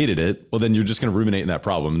that created it, well, then you're just going to ruminate in that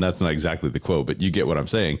problem. And that's not exactly the quote, but you get what I'm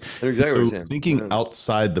saying. Exactly. So thinking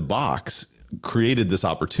outside the box created this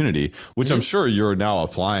opportunity, which I'm sure you're now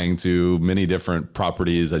applying to many different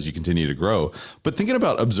properties as you continue to grow. But thinking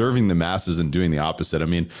about observing the masses and doing the opposite. I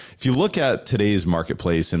mean, if you look at today's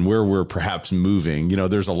marketplace and where we're perhaps moving,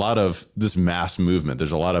 there's a lot of this mass movement.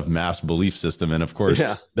 There's a lot of mass belief system. And of course,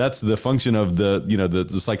 that's the function of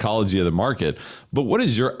the psychology of the market. But what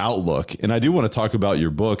is your outlook? And I do want to talk about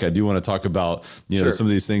your book. I do want to talk about, some of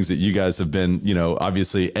these things that you guys have been,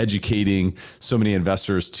 obviously educating so many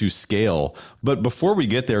investors to scale. But before we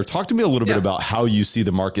get there, talk to me a little bit about how you see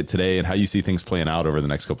the market today and how you see things playing out over the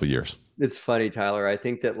next couple of years. It's funny, Tyler. I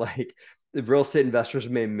think that the real estate investors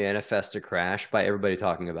may manifest a crash by everybody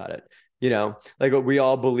talking about it. Like what we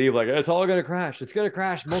all believe, like it's all going to crash. It's going to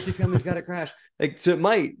crash. Multifamily's got to crash. So it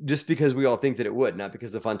might, just because we all think that it would, not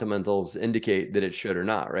because the fundamentals indicate that it should or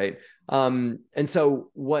not. Right. And so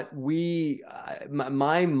what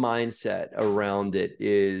my mindset around it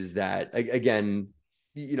is that, again,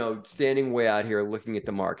 standing way out here looking at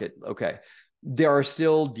the market, okay, there are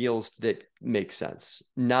still deals that make sense.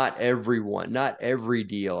 Not every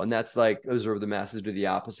deal. And that's like, observe the masses, do the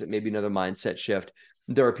opposite, maybe another mindset shift.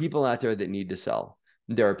 There are people out there that need to sell.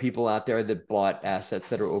 There are people out there that bought assets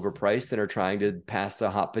that are overpriced and are trying to pass the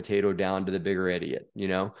hot potato down to the bigger idiot,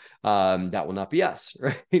 that will not be us,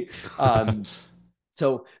 right?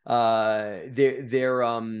 So there's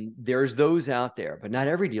those out there, but not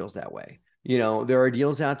every deal's that way. There are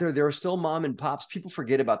deals out there. There are still mom and pops. People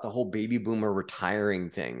forget about the whole baby boomer retiring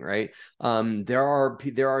thing, right? There are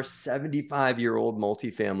 75-year-old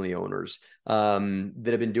multifamily owners that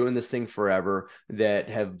have been doing this thing forever, that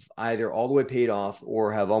have either all the way paid off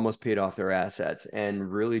or have almost paid off their assets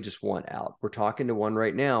and really just want out. We're talking to one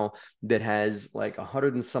right now that has like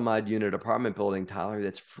 100 and some odd unit apartment building, Tyler,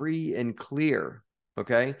 that's free and clear.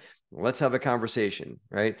 Okay. Let's have a conversation,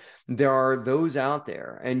 right? There are those out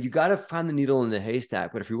there, and you got to find the needle in the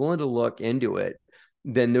haystack. But if you're willing to look into it,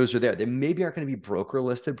 then those are there. They maybe aren't going to be broker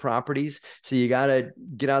listed properties. So you got to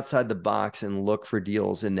get outside the box and look for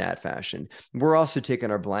deals in that fashion. We're also taking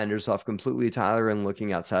our blinders off completely, Tyler, and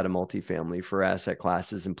looking outside of multifamily for asset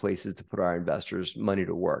classes and places to put our investors' money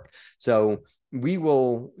to work. So we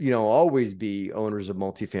will, always be owners of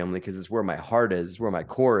multifamily because it's where my heart is, it's where my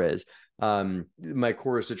core is. My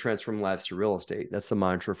core is to transform lives to real estate. That's the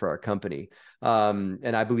mantra for our company.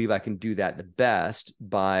 And I believe I can do that the best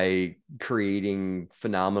by creating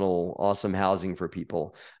phenomenal, awesome housing for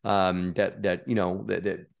people, that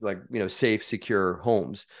safe, secure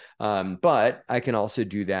homes. But I can also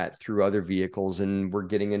do that through other vehicles, and we're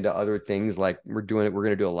getting into other things like we're going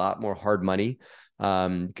to do a lot more hard money,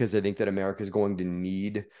 because I think that America is going to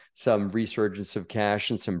need some resurgence of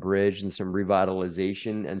cash and some bridge and some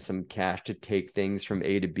revitalization and some cash to take things from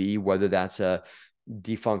A to B, whether that's a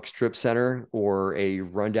defunct strip center or a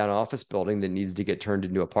rundown office building that needs to get turned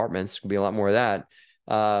into apartments. There'll be a lot more of that.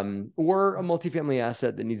 Or a multifamily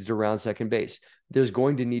asset that needs to round second base. There's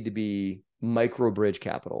going to need to be micro bridge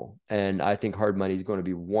capital. And I think hard money is going to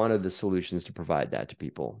be one of the solutions to provide that to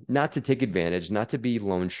people, not to take advantage, not to be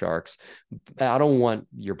loan sharks. I don't want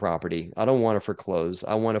your property. I don't want to foreclose.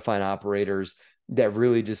 I want to find operators that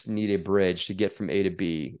really just need a bridge to get from A to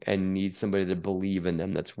B and need somebody to believe in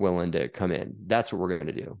them that's willing to come in. That's what we're going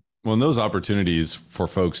to do. Well, and those opportunities for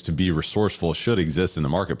folks to be resourceful should exist in the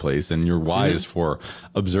marketplace, and you're wise for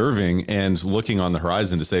observing and looking on the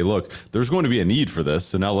horizon to say, look, there's going to be a need for this.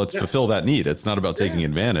 So now let's fulfill that need. It's not about taking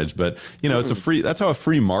advantage, but that's how a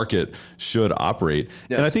free market should operate.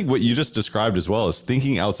 Yes. And I think what you just described as well is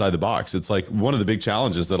thinking outside the box. It's like one of the big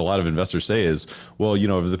challenges that a lot of investors say is, well,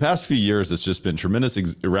 over the past few years, it's just been tremendous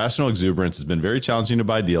irrational exuberance. It's been very challenging to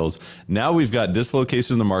buy deals. Now we've got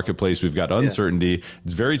dislocation in the marketplace. We've got uncertainty.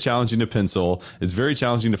 It's very challenging to pencil. It's very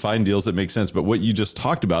challenging to find deals that make sense. But what you just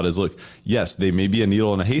talked about is, look, yes, they may be a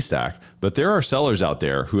needle in a haystack, but there are sellers out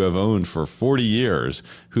there who have owned for 40 years,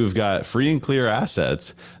 who've got free and clear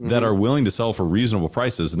assets that are willing to sell for reasonable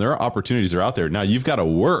prices. And there are opportunities that are out there. Now you've got to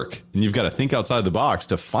work and you've got to think outside the box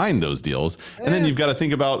to find those deals. And then you've got to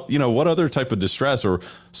think about, what other type of distress or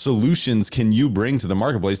solutions can you bring to the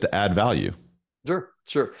marketplace to add value?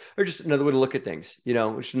 Sure. Or just another way to look at things,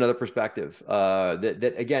 just another perspective,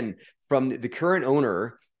 that again, from the current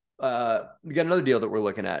owner, we got another deal that we're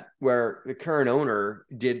looking at where the current owner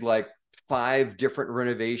did like 5 different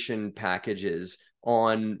renovation packages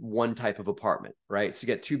on one type of apartment, right? So you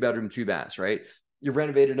get 2 bedroom, 2 baths, right? You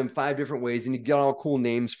renovated them 5 different ways and you got all cool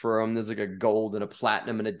names for them. There's like a gold and a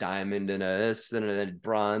platinum and a diamond and a this and a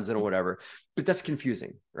bronze and a whatever, but that's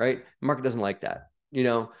confusing, right? The market doesn't like that.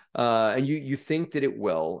 And you think that it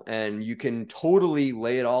will, and you can totally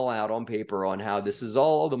lay it all out on paper on how this is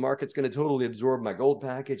all the market's going to totally absorb my gold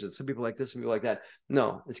package. And some people like this, some people like that.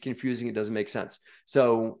 No, it's confusing. It doesn't make sense.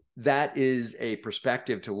 So that is a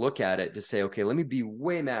perspective to look at it to say, okay, let me be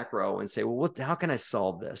way macro and say, well, how can I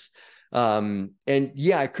solve this? And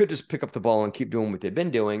yeah, I could just pick up the ball and keep doing what they've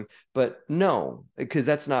been doing, but no, because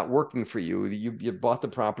that's not working for you. You bought the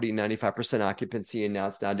property 95% occupancy and now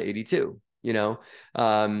it's down to 82.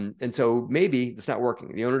 And so maybe it's not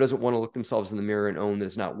working. The owner doesn't want to look themselves in the mirror and own that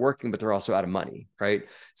it's not working, but they're also out of money, right?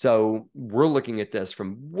 So we're looking at this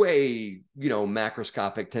from way,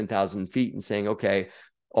 macroscopic 10,000 feet and saying, okay,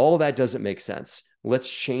 all of that doesn't make sense. Let's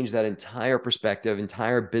change that entire perspective,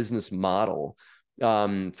 entire business model,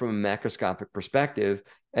 from a macroscopic perspective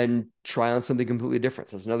and try on something completely different.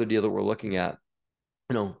 So that's another deal that we're looking at.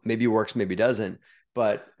 Maybe it works, maybe it doesn't.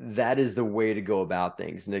 But that is the way to go about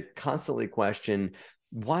things, and to constantly question,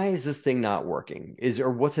 why is this thing not working?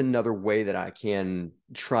 Or what's another way that I can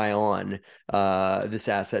try on this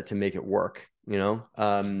asset to make it work?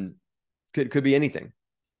 Could be anything.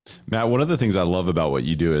 Matt, one of the things I love about what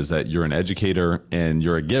you do is that you're an educator and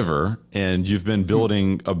you're a giver, and you've been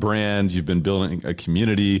building a brand, you've been building a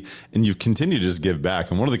community, and you've continued to just give back.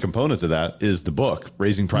 And one of the components of that is the book,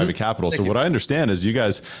 Raising Private Capital. So what I understand is you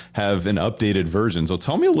guys have an updated version. So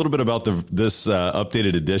tell me a little bit about this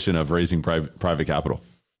updated edition of Raising Private Capital.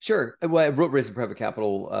 Sure. Well, I wrote Raising Private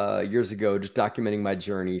Capital years ago, just documenting my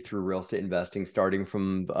journey through real estate investing, starting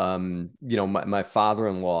from, my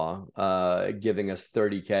father-in-law giving us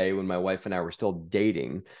 $30K when my wife and I were still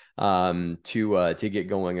dating, to get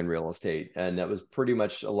going in real estate. And that was pretty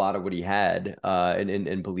much a lot of what he had,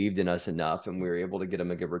 and believed in us enough. And we were able to get him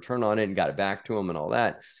a good return on it and got it back to him and all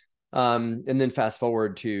that. And then fast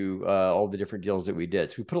forward to all the different deals that we did.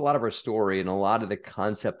 So we put a lot of our story and a lot of the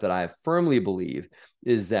concept that I firmly believe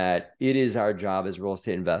is that it is our job as real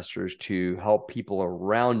estate investors to help people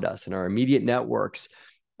around us in our immediate networks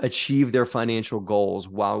achieve their financial goals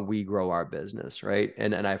while we grow our business, right?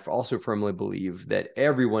 And I also firmly believe that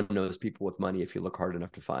everyone knows people with money if you look hard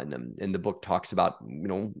enough to find them. And the book talks about,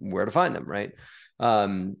 where to find them, right?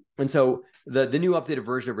 And so the new updated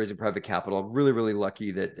version of Raising Private Capital, I'm really, really lucky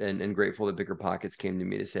that and grateful that Bigger Pockets came to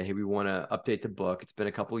me to say, hey, we want to update the book. It's been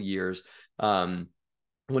a couple of years.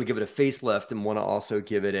 I want to give it a facelift and want to also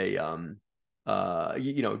give it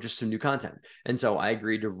just some new content. And so I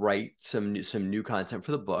agreed to write some new content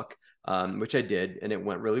for the book, which I did, and it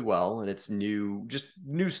went really well. And it's just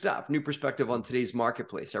new stuff, new perspective on today's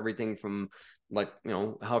marketplace, everything from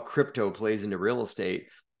how crypto plays into real estate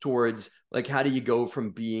towards how do you go from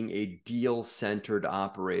being a deal-centered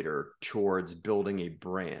operator towards building a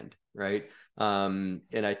brand, right? And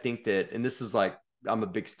I think that, and this is I'm a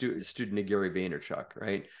big student of Gary Vaynerchuk,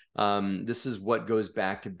 right? This is what goes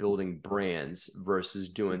back to building brands versus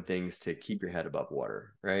doing things to keep your head above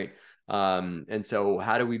water, right? And so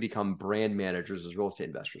how do we become brand managers as real estate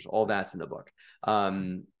investors? All that's in the book.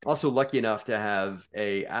 Also lucky enough to have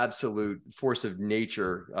a absolute force of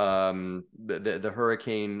nature, the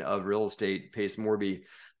hurricane of real estate, Pace Morby,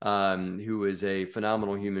 who is a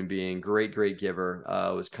phenomenal human being, great giver,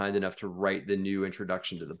 was kind enough to write the new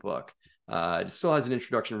introduction to the book. It still has an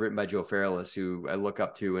introduction written by Joe Faircloth, who I look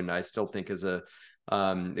up to and I still think is a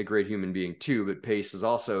great human being too. But Pace is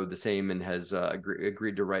also the same and has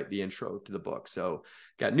agreed to write the intro to the book. So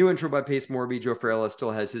got new intro by Pace Morby. Joe Faircloth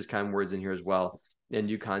still has his kind words in here as well, and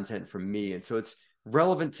new content from me. And so it's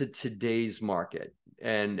relevant to today's market.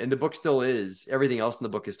 And the book still is. Everything else in the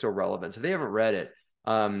book is still relevant. So if they haven't read it,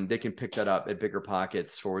 they can pick that up at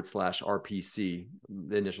BiggerPockets/RPC,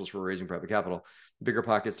 the initials for Raising Private Capital,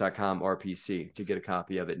 biggerpockets.com RPC, to get a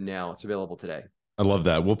copy of it now. It's available today. I love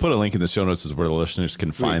that. We'll put a link in the show notes where the listeners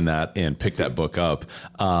can find that and pick that book up.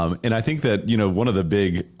 And I think that, one of the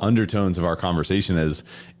big undertones of our conversation is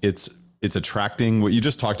it's attracting. What you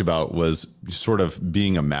just talked about was sort of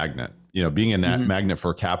being a magnet, being a magnet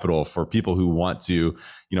for capital for people who want to,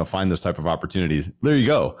 find those type of opportunities. There you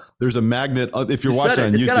go. There's a magnet. If you're watching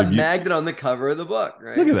on YouTube, it's got a magnet on the cover of the book,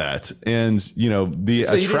 right? Look at that. And the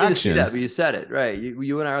so attraction. You didn't see that, but you said it, right?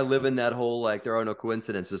 You and I are living that whole there are no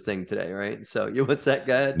coincidences thing today, right? So what's that,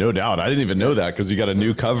 guy? No doubt. I didn't even know that because you got a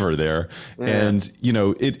new cover there. Yeah. And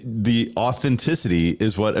the authenticity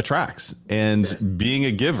is what attracts. And being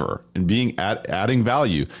a giver and being adding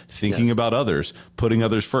value, thinking about others, putting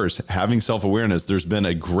others first, having self-awareness. There's been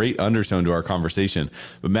a great undertone to our conversation.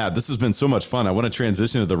 But Matt, this has been so much fun. I want to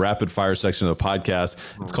transition to the rapid fire section of the podcast.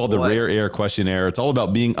 It's called the Rare Air Questionnaire. It's all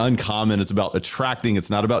about being uncommon. It's about attracting.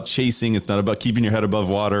 It's not about chasing. It's not about keeping your head above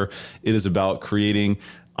water. It is about creating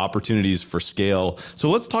opportunities for scale.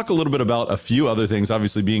 So let's talk a little bit about a few other things.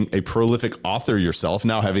 Obviously, being a prolific author yourself,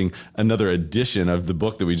 now having another edition of the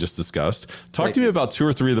book that we just discussed. Talk to me about 2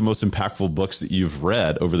 or 3 of the most impactful books that you've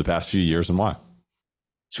read over the past few years and why.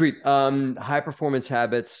 Sweet. High Performance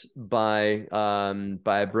Habits by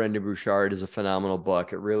Brendon Burchard is a phenomenal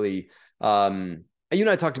book. It really, you and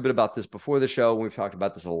I talked a bit about this before the show. We've talked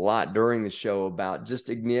about this a lot during the show about just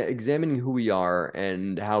examining who we are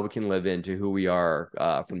and how we can live into who we are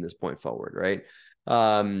from this point forward, right?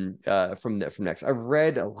 From next. I've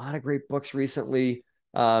read a lot of great books recently.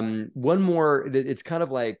 One more that it's kind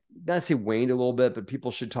of not to say waned a little bit, but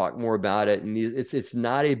people should talk more about it. And it's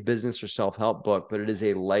not a business or self-help book, but it is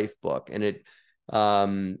a life book. And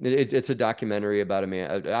it's a documentary about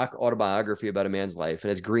an autobiography about a man's life.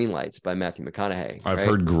 And it's Green Lights by Matthew McConaughey. I've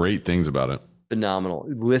heard great things about it. Phenomenal.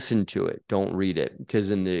 Listen to it. Don't read it.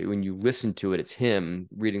 Because when you listen to it, it's him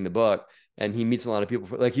reading the book. And he meets a lot of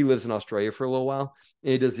people. He lives in Australia for a little while,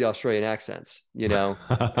 and he does the Australian accents, and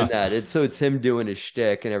that. It's him doing his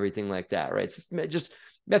shtick and everything like that, right? It's just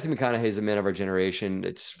Matthew McConaughey is a man of our generation.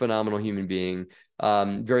 It's a phenomenal human being,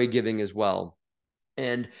 very giving as well,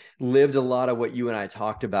 and lived a lot of what you and I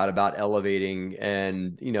talked about elevating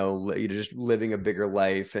and just living a bigger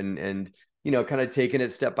life and kind of taking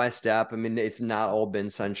it step by step. I mean, it's not all been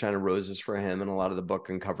sunshine and roses for him. And a lot of the book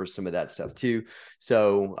uncovers some of that stuff too.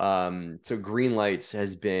 So Green Lights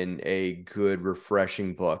has been a good,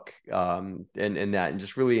 refreshing book. And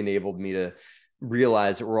just really enabled me to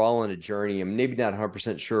realize that we're all on a journey. I'm maybe not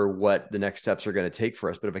 100% sure what the next steps are going to take for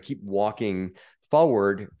us, but if I keep walking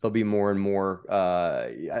forward, there'll be more and more,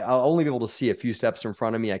 I'll only be able to see a few steps in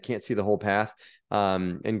front of me. I can't see the whole path.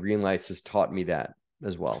 And Green Lights has taught me that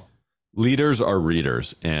as well. Leaders are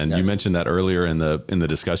readers. And you mentioned that earlier in the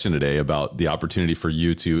discussion today about the opportunity for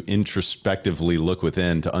you to introspectively look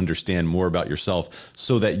within to understand more about yourself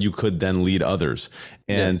so that you could then lead others.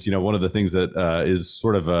 And, one of the things that is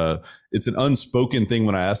sort of it's an unspoken thing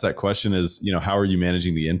when I ask that question is, how are you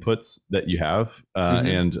managing the inputs that you have?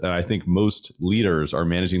 And I think most leaders are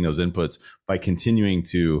managing those inputs by continuing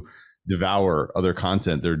to devour other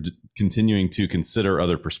content. They're continuing to consider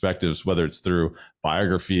other perspectives, whether it's through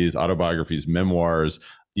biographies, autobiographies, memoirs,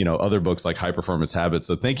 other books like High Performance Habits.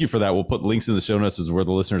 So thank you for that. We'll put links in the show notes as where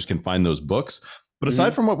the listeners can find those books. But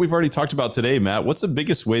aside from what we've already talked about today, Matt, what's the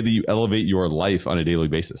biggest way that you elevate your life on a daily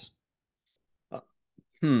basis?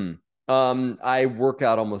 I work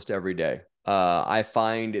out almost every day. I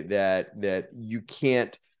find that you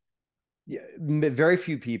can't. Very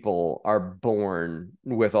few people are born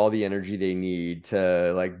with all the energy they need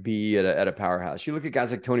to like be at a powerhouse. You look at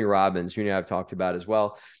guys like Tony Robbins, who I've talked about as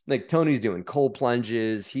well. Like Tony's doing cold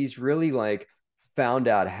plunges. He's really like found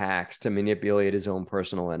out hacks to manipulate his own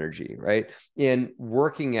personal energy, right? And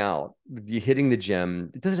working out, hitting the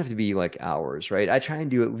gym, it doesn't have to be like hours, right? I try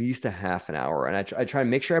and do at least a half an hour, and I try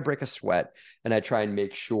and make sure I break a sweat, and I try and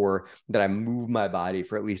make sure that I move my body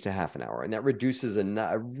for at least a half an hour, and that reduces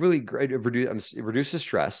a really great it reduces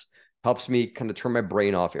stress, helps me kind of turn my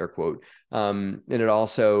brain off, air quote. And it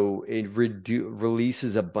also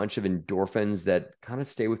releases a bunch of endorphins that kind of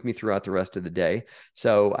stay with me throughout the rest of the day.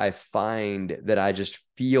 So I find that I just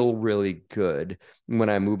feel really good when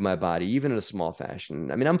I move my body, even in a small fashion.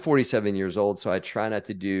 I mean, I'm 47 years old, so I try not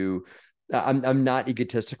to do. I'm not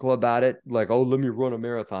egotistical about it. Like, oh, let me run a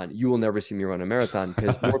marathon. You will never see me run a marathon,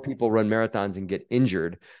 because more people run marathons and get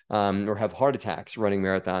injured or have heart attacks running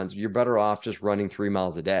marathons. You're better off just running 3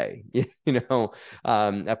 miles a day.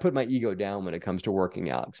 I put my ego down when it comes to working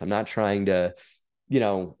out, because I'm not trying to,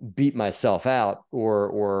 beat myself out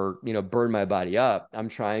or burn my body up. I'm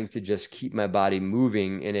trying to just keep my body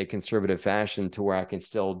moving in a conservative fashion to where I can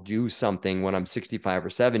still do something when I'm 65 or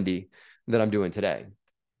 70 that I'm doing today.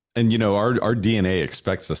 And our DNA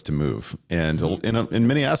expects us to move, and in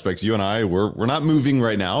many aspects, you and I we're not moving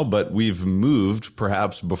right now, but we've moved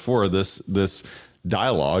perhaps before this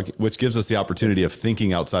dialogue, which gives us the opportunity of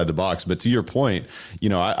thinking outside the box. But to your point,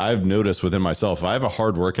 I've noticed within myself, if I have a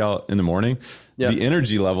hard workout in the morning, the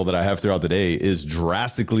energy level that I have throughout the day is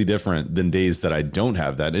drastically different than days that I don't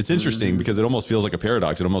have that. It's interesting because it almost feels like a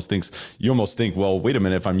paradox. You almost think, well, wait a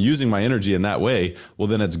minute, if I'm using my energy in that way, well,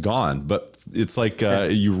 then it's gone. But it's like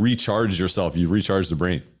you recharge yourself, you recharge the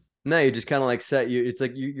brain. No, you just kind of like it's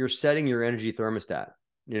like you're setting your energy thermostat,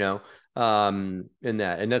 in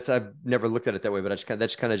that. And I've never looked at it that way, but that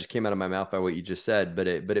just kind of just came out of my mouth by what you just said. But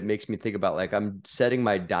it makes me think about, like, I'm setting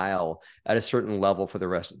my dial at a certain level for the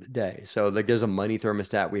rest of the day. So like there's a money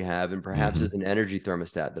thermostat we have, and perhaps there's an energy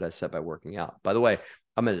thermostat that I set by working out. By the way,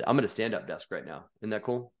 I'm at a stand-up desk right now. Isn't that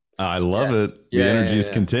cool? I love it. The energy is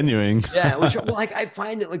continuing. Like I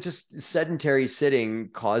find that like just sedentary sitting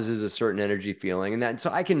causes a certain energy feeling, and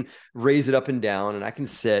so I can raise it up and down, and I can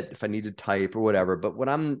sit if I need to type or whatever. But when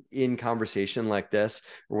I'm in conversation like this,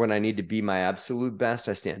 or when I need to be my absolute best,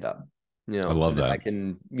 I stand up. I love that. I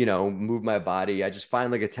can, move my body. I just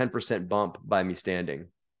find like a 10% bump by me standing.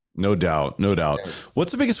 No doubt. No doubt.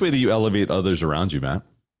 What's the biggest way that you elevate others around you, Matt?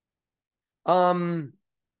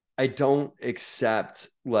 I don't accept,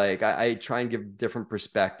 like, I try and give different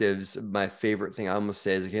perspectives. My favorite thing I almost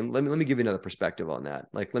say is, okay, let me give you another perspective on that.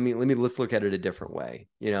 Like, let's look at it a different way,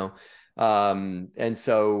 And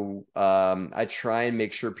so I try and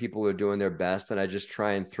make sure people are doing their best. And I just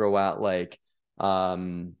try and throw out like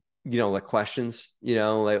questions,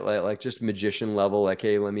 like just magician level, like,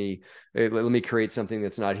 hey, let me create something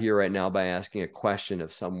that's not here right now by asking a question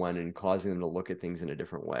of someone and causing them to look at things in a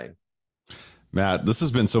different way. Matt, this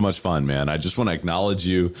has been so much fun, man. I just want to acknowledge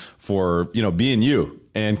you for, being you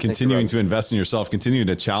and continuing to invest in yourself, continuing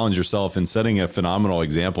to challenge yourself, and setting a phenomenal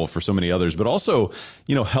example for so many others, but also,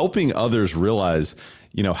 helping others realize,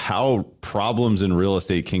 how problems in real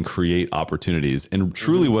estate can create opportunities, and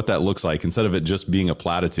truly what that looks like, instead of it just being a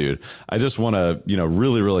platitude. I just want to,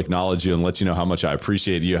 really, really acknowledge you and let you know how much I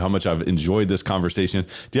appreciate you, how much I've enjoyed this conversation.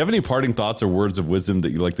 Do you have any parting thoughts or words of wisdom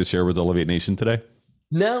that you'd like to share with Elevate Nation today?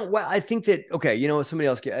 No, well, I think that, okay, somebody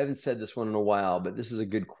else, I haven't said this one in a while, but this is a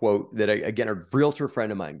good quote that, again, a realtor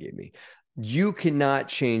friend of mine gave me. You cannot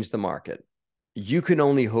change the market. You can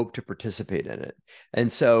only hope to participate in it.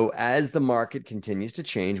 And so as the market continues to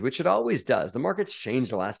change, which it always does, the market's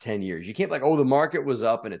changed the last 10 years. You can't be like, oh, the market was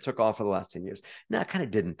up and it took off for the last 10 years. No, it kind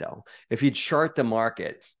of didn't, though. If you chart the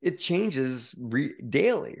market, it changes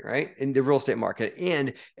daily, right? In the real estate market,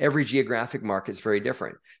 and every geographic market is very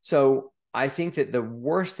different. So I think that the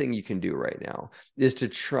worst thing you can do right now is to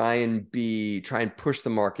try and push the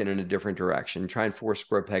market in a different direction, try and force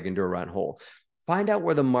square peg into a round hole. Find out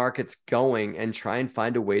where the market's going and try and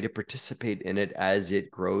find a way to participate in it as it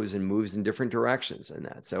grows and moves in different directions in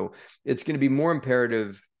that. So it's going to be more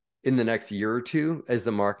imperative in the next year or two as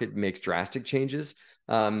the market makes drastic changes.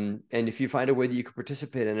 And if you find a way that you can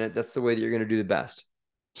participate in it, that's the way that you're going to do the best.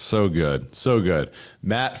 So good. So good.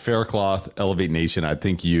 Matt Faircloth, Elevate Nation. I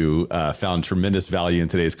think you found tremendous value in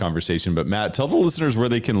today's conversation. But Matt, tell the listeners where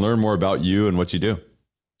they can learn more about you and what you do.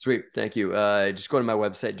 Sweet. Thank you. Just go to my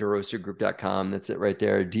website, derosagroup.com. That's it right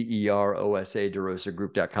there. DEROSA,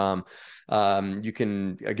 derosagroup.com. You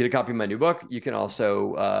can get a copy of my new book. You can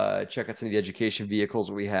also check out some of the education vehicles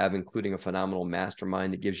we have, including a phenomenal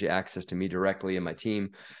mastermind that gives you access to me directly and my team.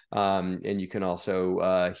 And you can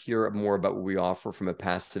also hear more about what we offer from a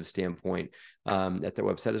passive standpoint at the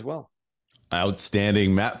website as well.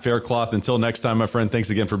 Outstanding. Matt Faircloth, until next time, my friend, thanks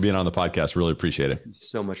again for being on the podcast. Really appreciate it. Thank you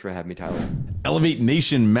so much for having me, Tyler. Elevate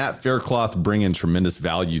Nation, Matt Faircloth bringing tremendous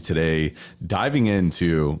value today, diving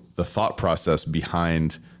into the thought process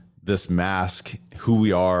behind this mask, who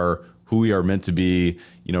we are meant to be,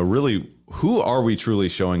 really, who are we truly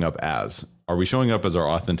showing up as? Are we showing up as our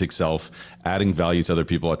authentic self, adding value to other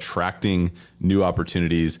people, attracting new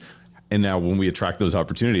opportunities? And now when we attract those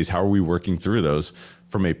opportunities, how are we working through those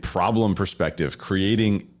from a problem perspective,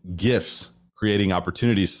 creating gifts, creating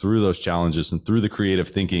opportunities through those challenges and through the creative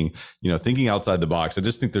thinking, thinking outside the box? I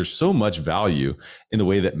just think there's so much value in the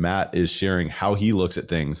way that Matt is sharing how he looks at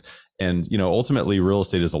things. And, ultimately real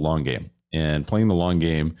estate is a long game, and playing the long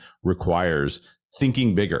game requires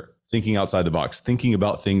thinking bigger, thinking outside the box, thinking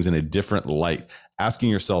about things in a different light, asking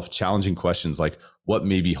yourself challenging questions like, what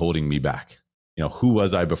may be holding me back? Who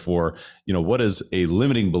was I before? What is a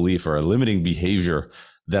limiting belief or a limiting behavior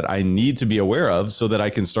that I need to be aware of so that I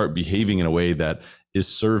can start behaving in a way that is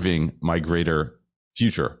serving my greater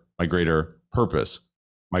future, my greater purpose,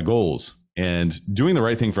 my goals, and doing the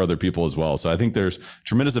right thing for other people as well. So I think there's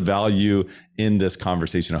tremendous value in this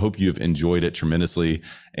conversation. I hope you've enjoyed it tremendously,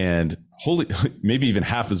 and maybe even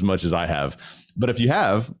half as much as I have. But if you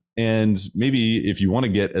have, and maybe if you want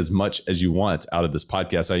to get as much as you want out of this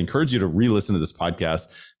podcast, I encourage you to re-listen to this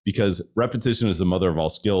podcast, because repetition is the mother of all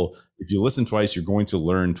skill. If you listen twice, you're going to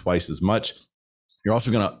learn twice as much. You're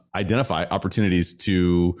also going to identify opportunities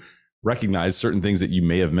to recognize certain things that you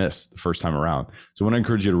may have missed the first time around. So I want to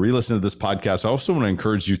encourage you to re-listen to this podcast. I also want to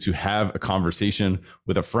encourage you to have a conversation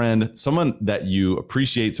with a friend, someone that you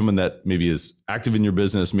appreciate, someone that maybe is active in your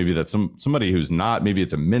business, maybe that's somebody who's not, maybe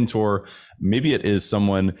it's a mentor, maybe it is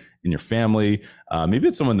someone in your family, maybe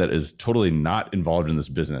it's someone that is totally not involved in this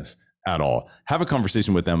business at all. Have a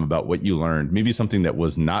conversation with them about what you learned, maybe something that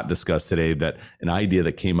was not discussed today, that an idea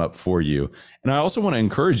that came up for you. And I also want to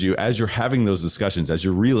encourage you, as you're having those discussions, as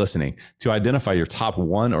you're re-listening, to identify your top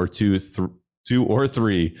one or two or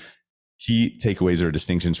three key takeaways or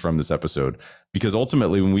distinctions from this episode. Because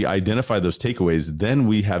ultimately, when we identify those takeaways, then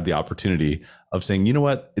we have the opportunity of saying, you know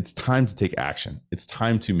what, it's time to take action. It's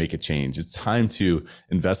time to make a change. It's time to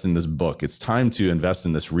invest in this book. It's time to invest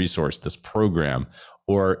in this resource, this program,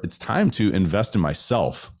 or it's time to invest in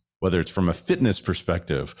myself, whether it's from a fitness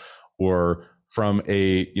perspective or from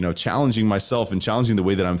a, challenging myself and challenging the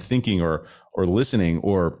way that I'm thinking or listening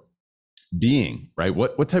or being, right?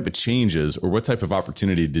 What type of changes or what type of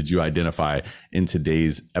opportunity did you identify in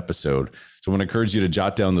today's episode? So I want to encourage you to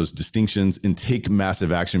jot down those distinctions and take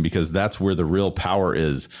massive action, because that's where the real power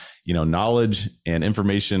is. Knowledge and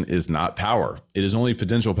information is not power. It is only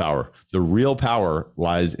potential power. The real power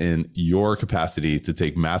lies in your capacity to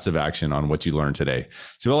take massive action on what you learned today.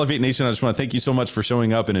 So Elevate Nation, I just want to thank you so much for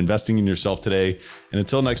showing up and investing in yourself today. And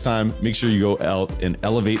until next time, make sure you go out and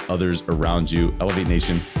elevate others around you. Elevate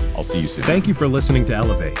Nation, I'll see you soon. Thank you for listening to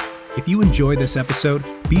Elevate. If you enjoyed this episode,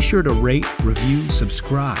 be sure to rate, review,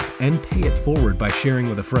 subscribe, and pay it forward by sharing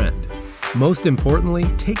with a friend. Most importantly,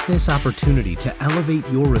 take this opportunity to elevate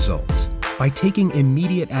your results by taking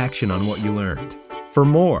immediate action on what you learned. For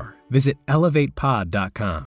more, visit elevatepod.com.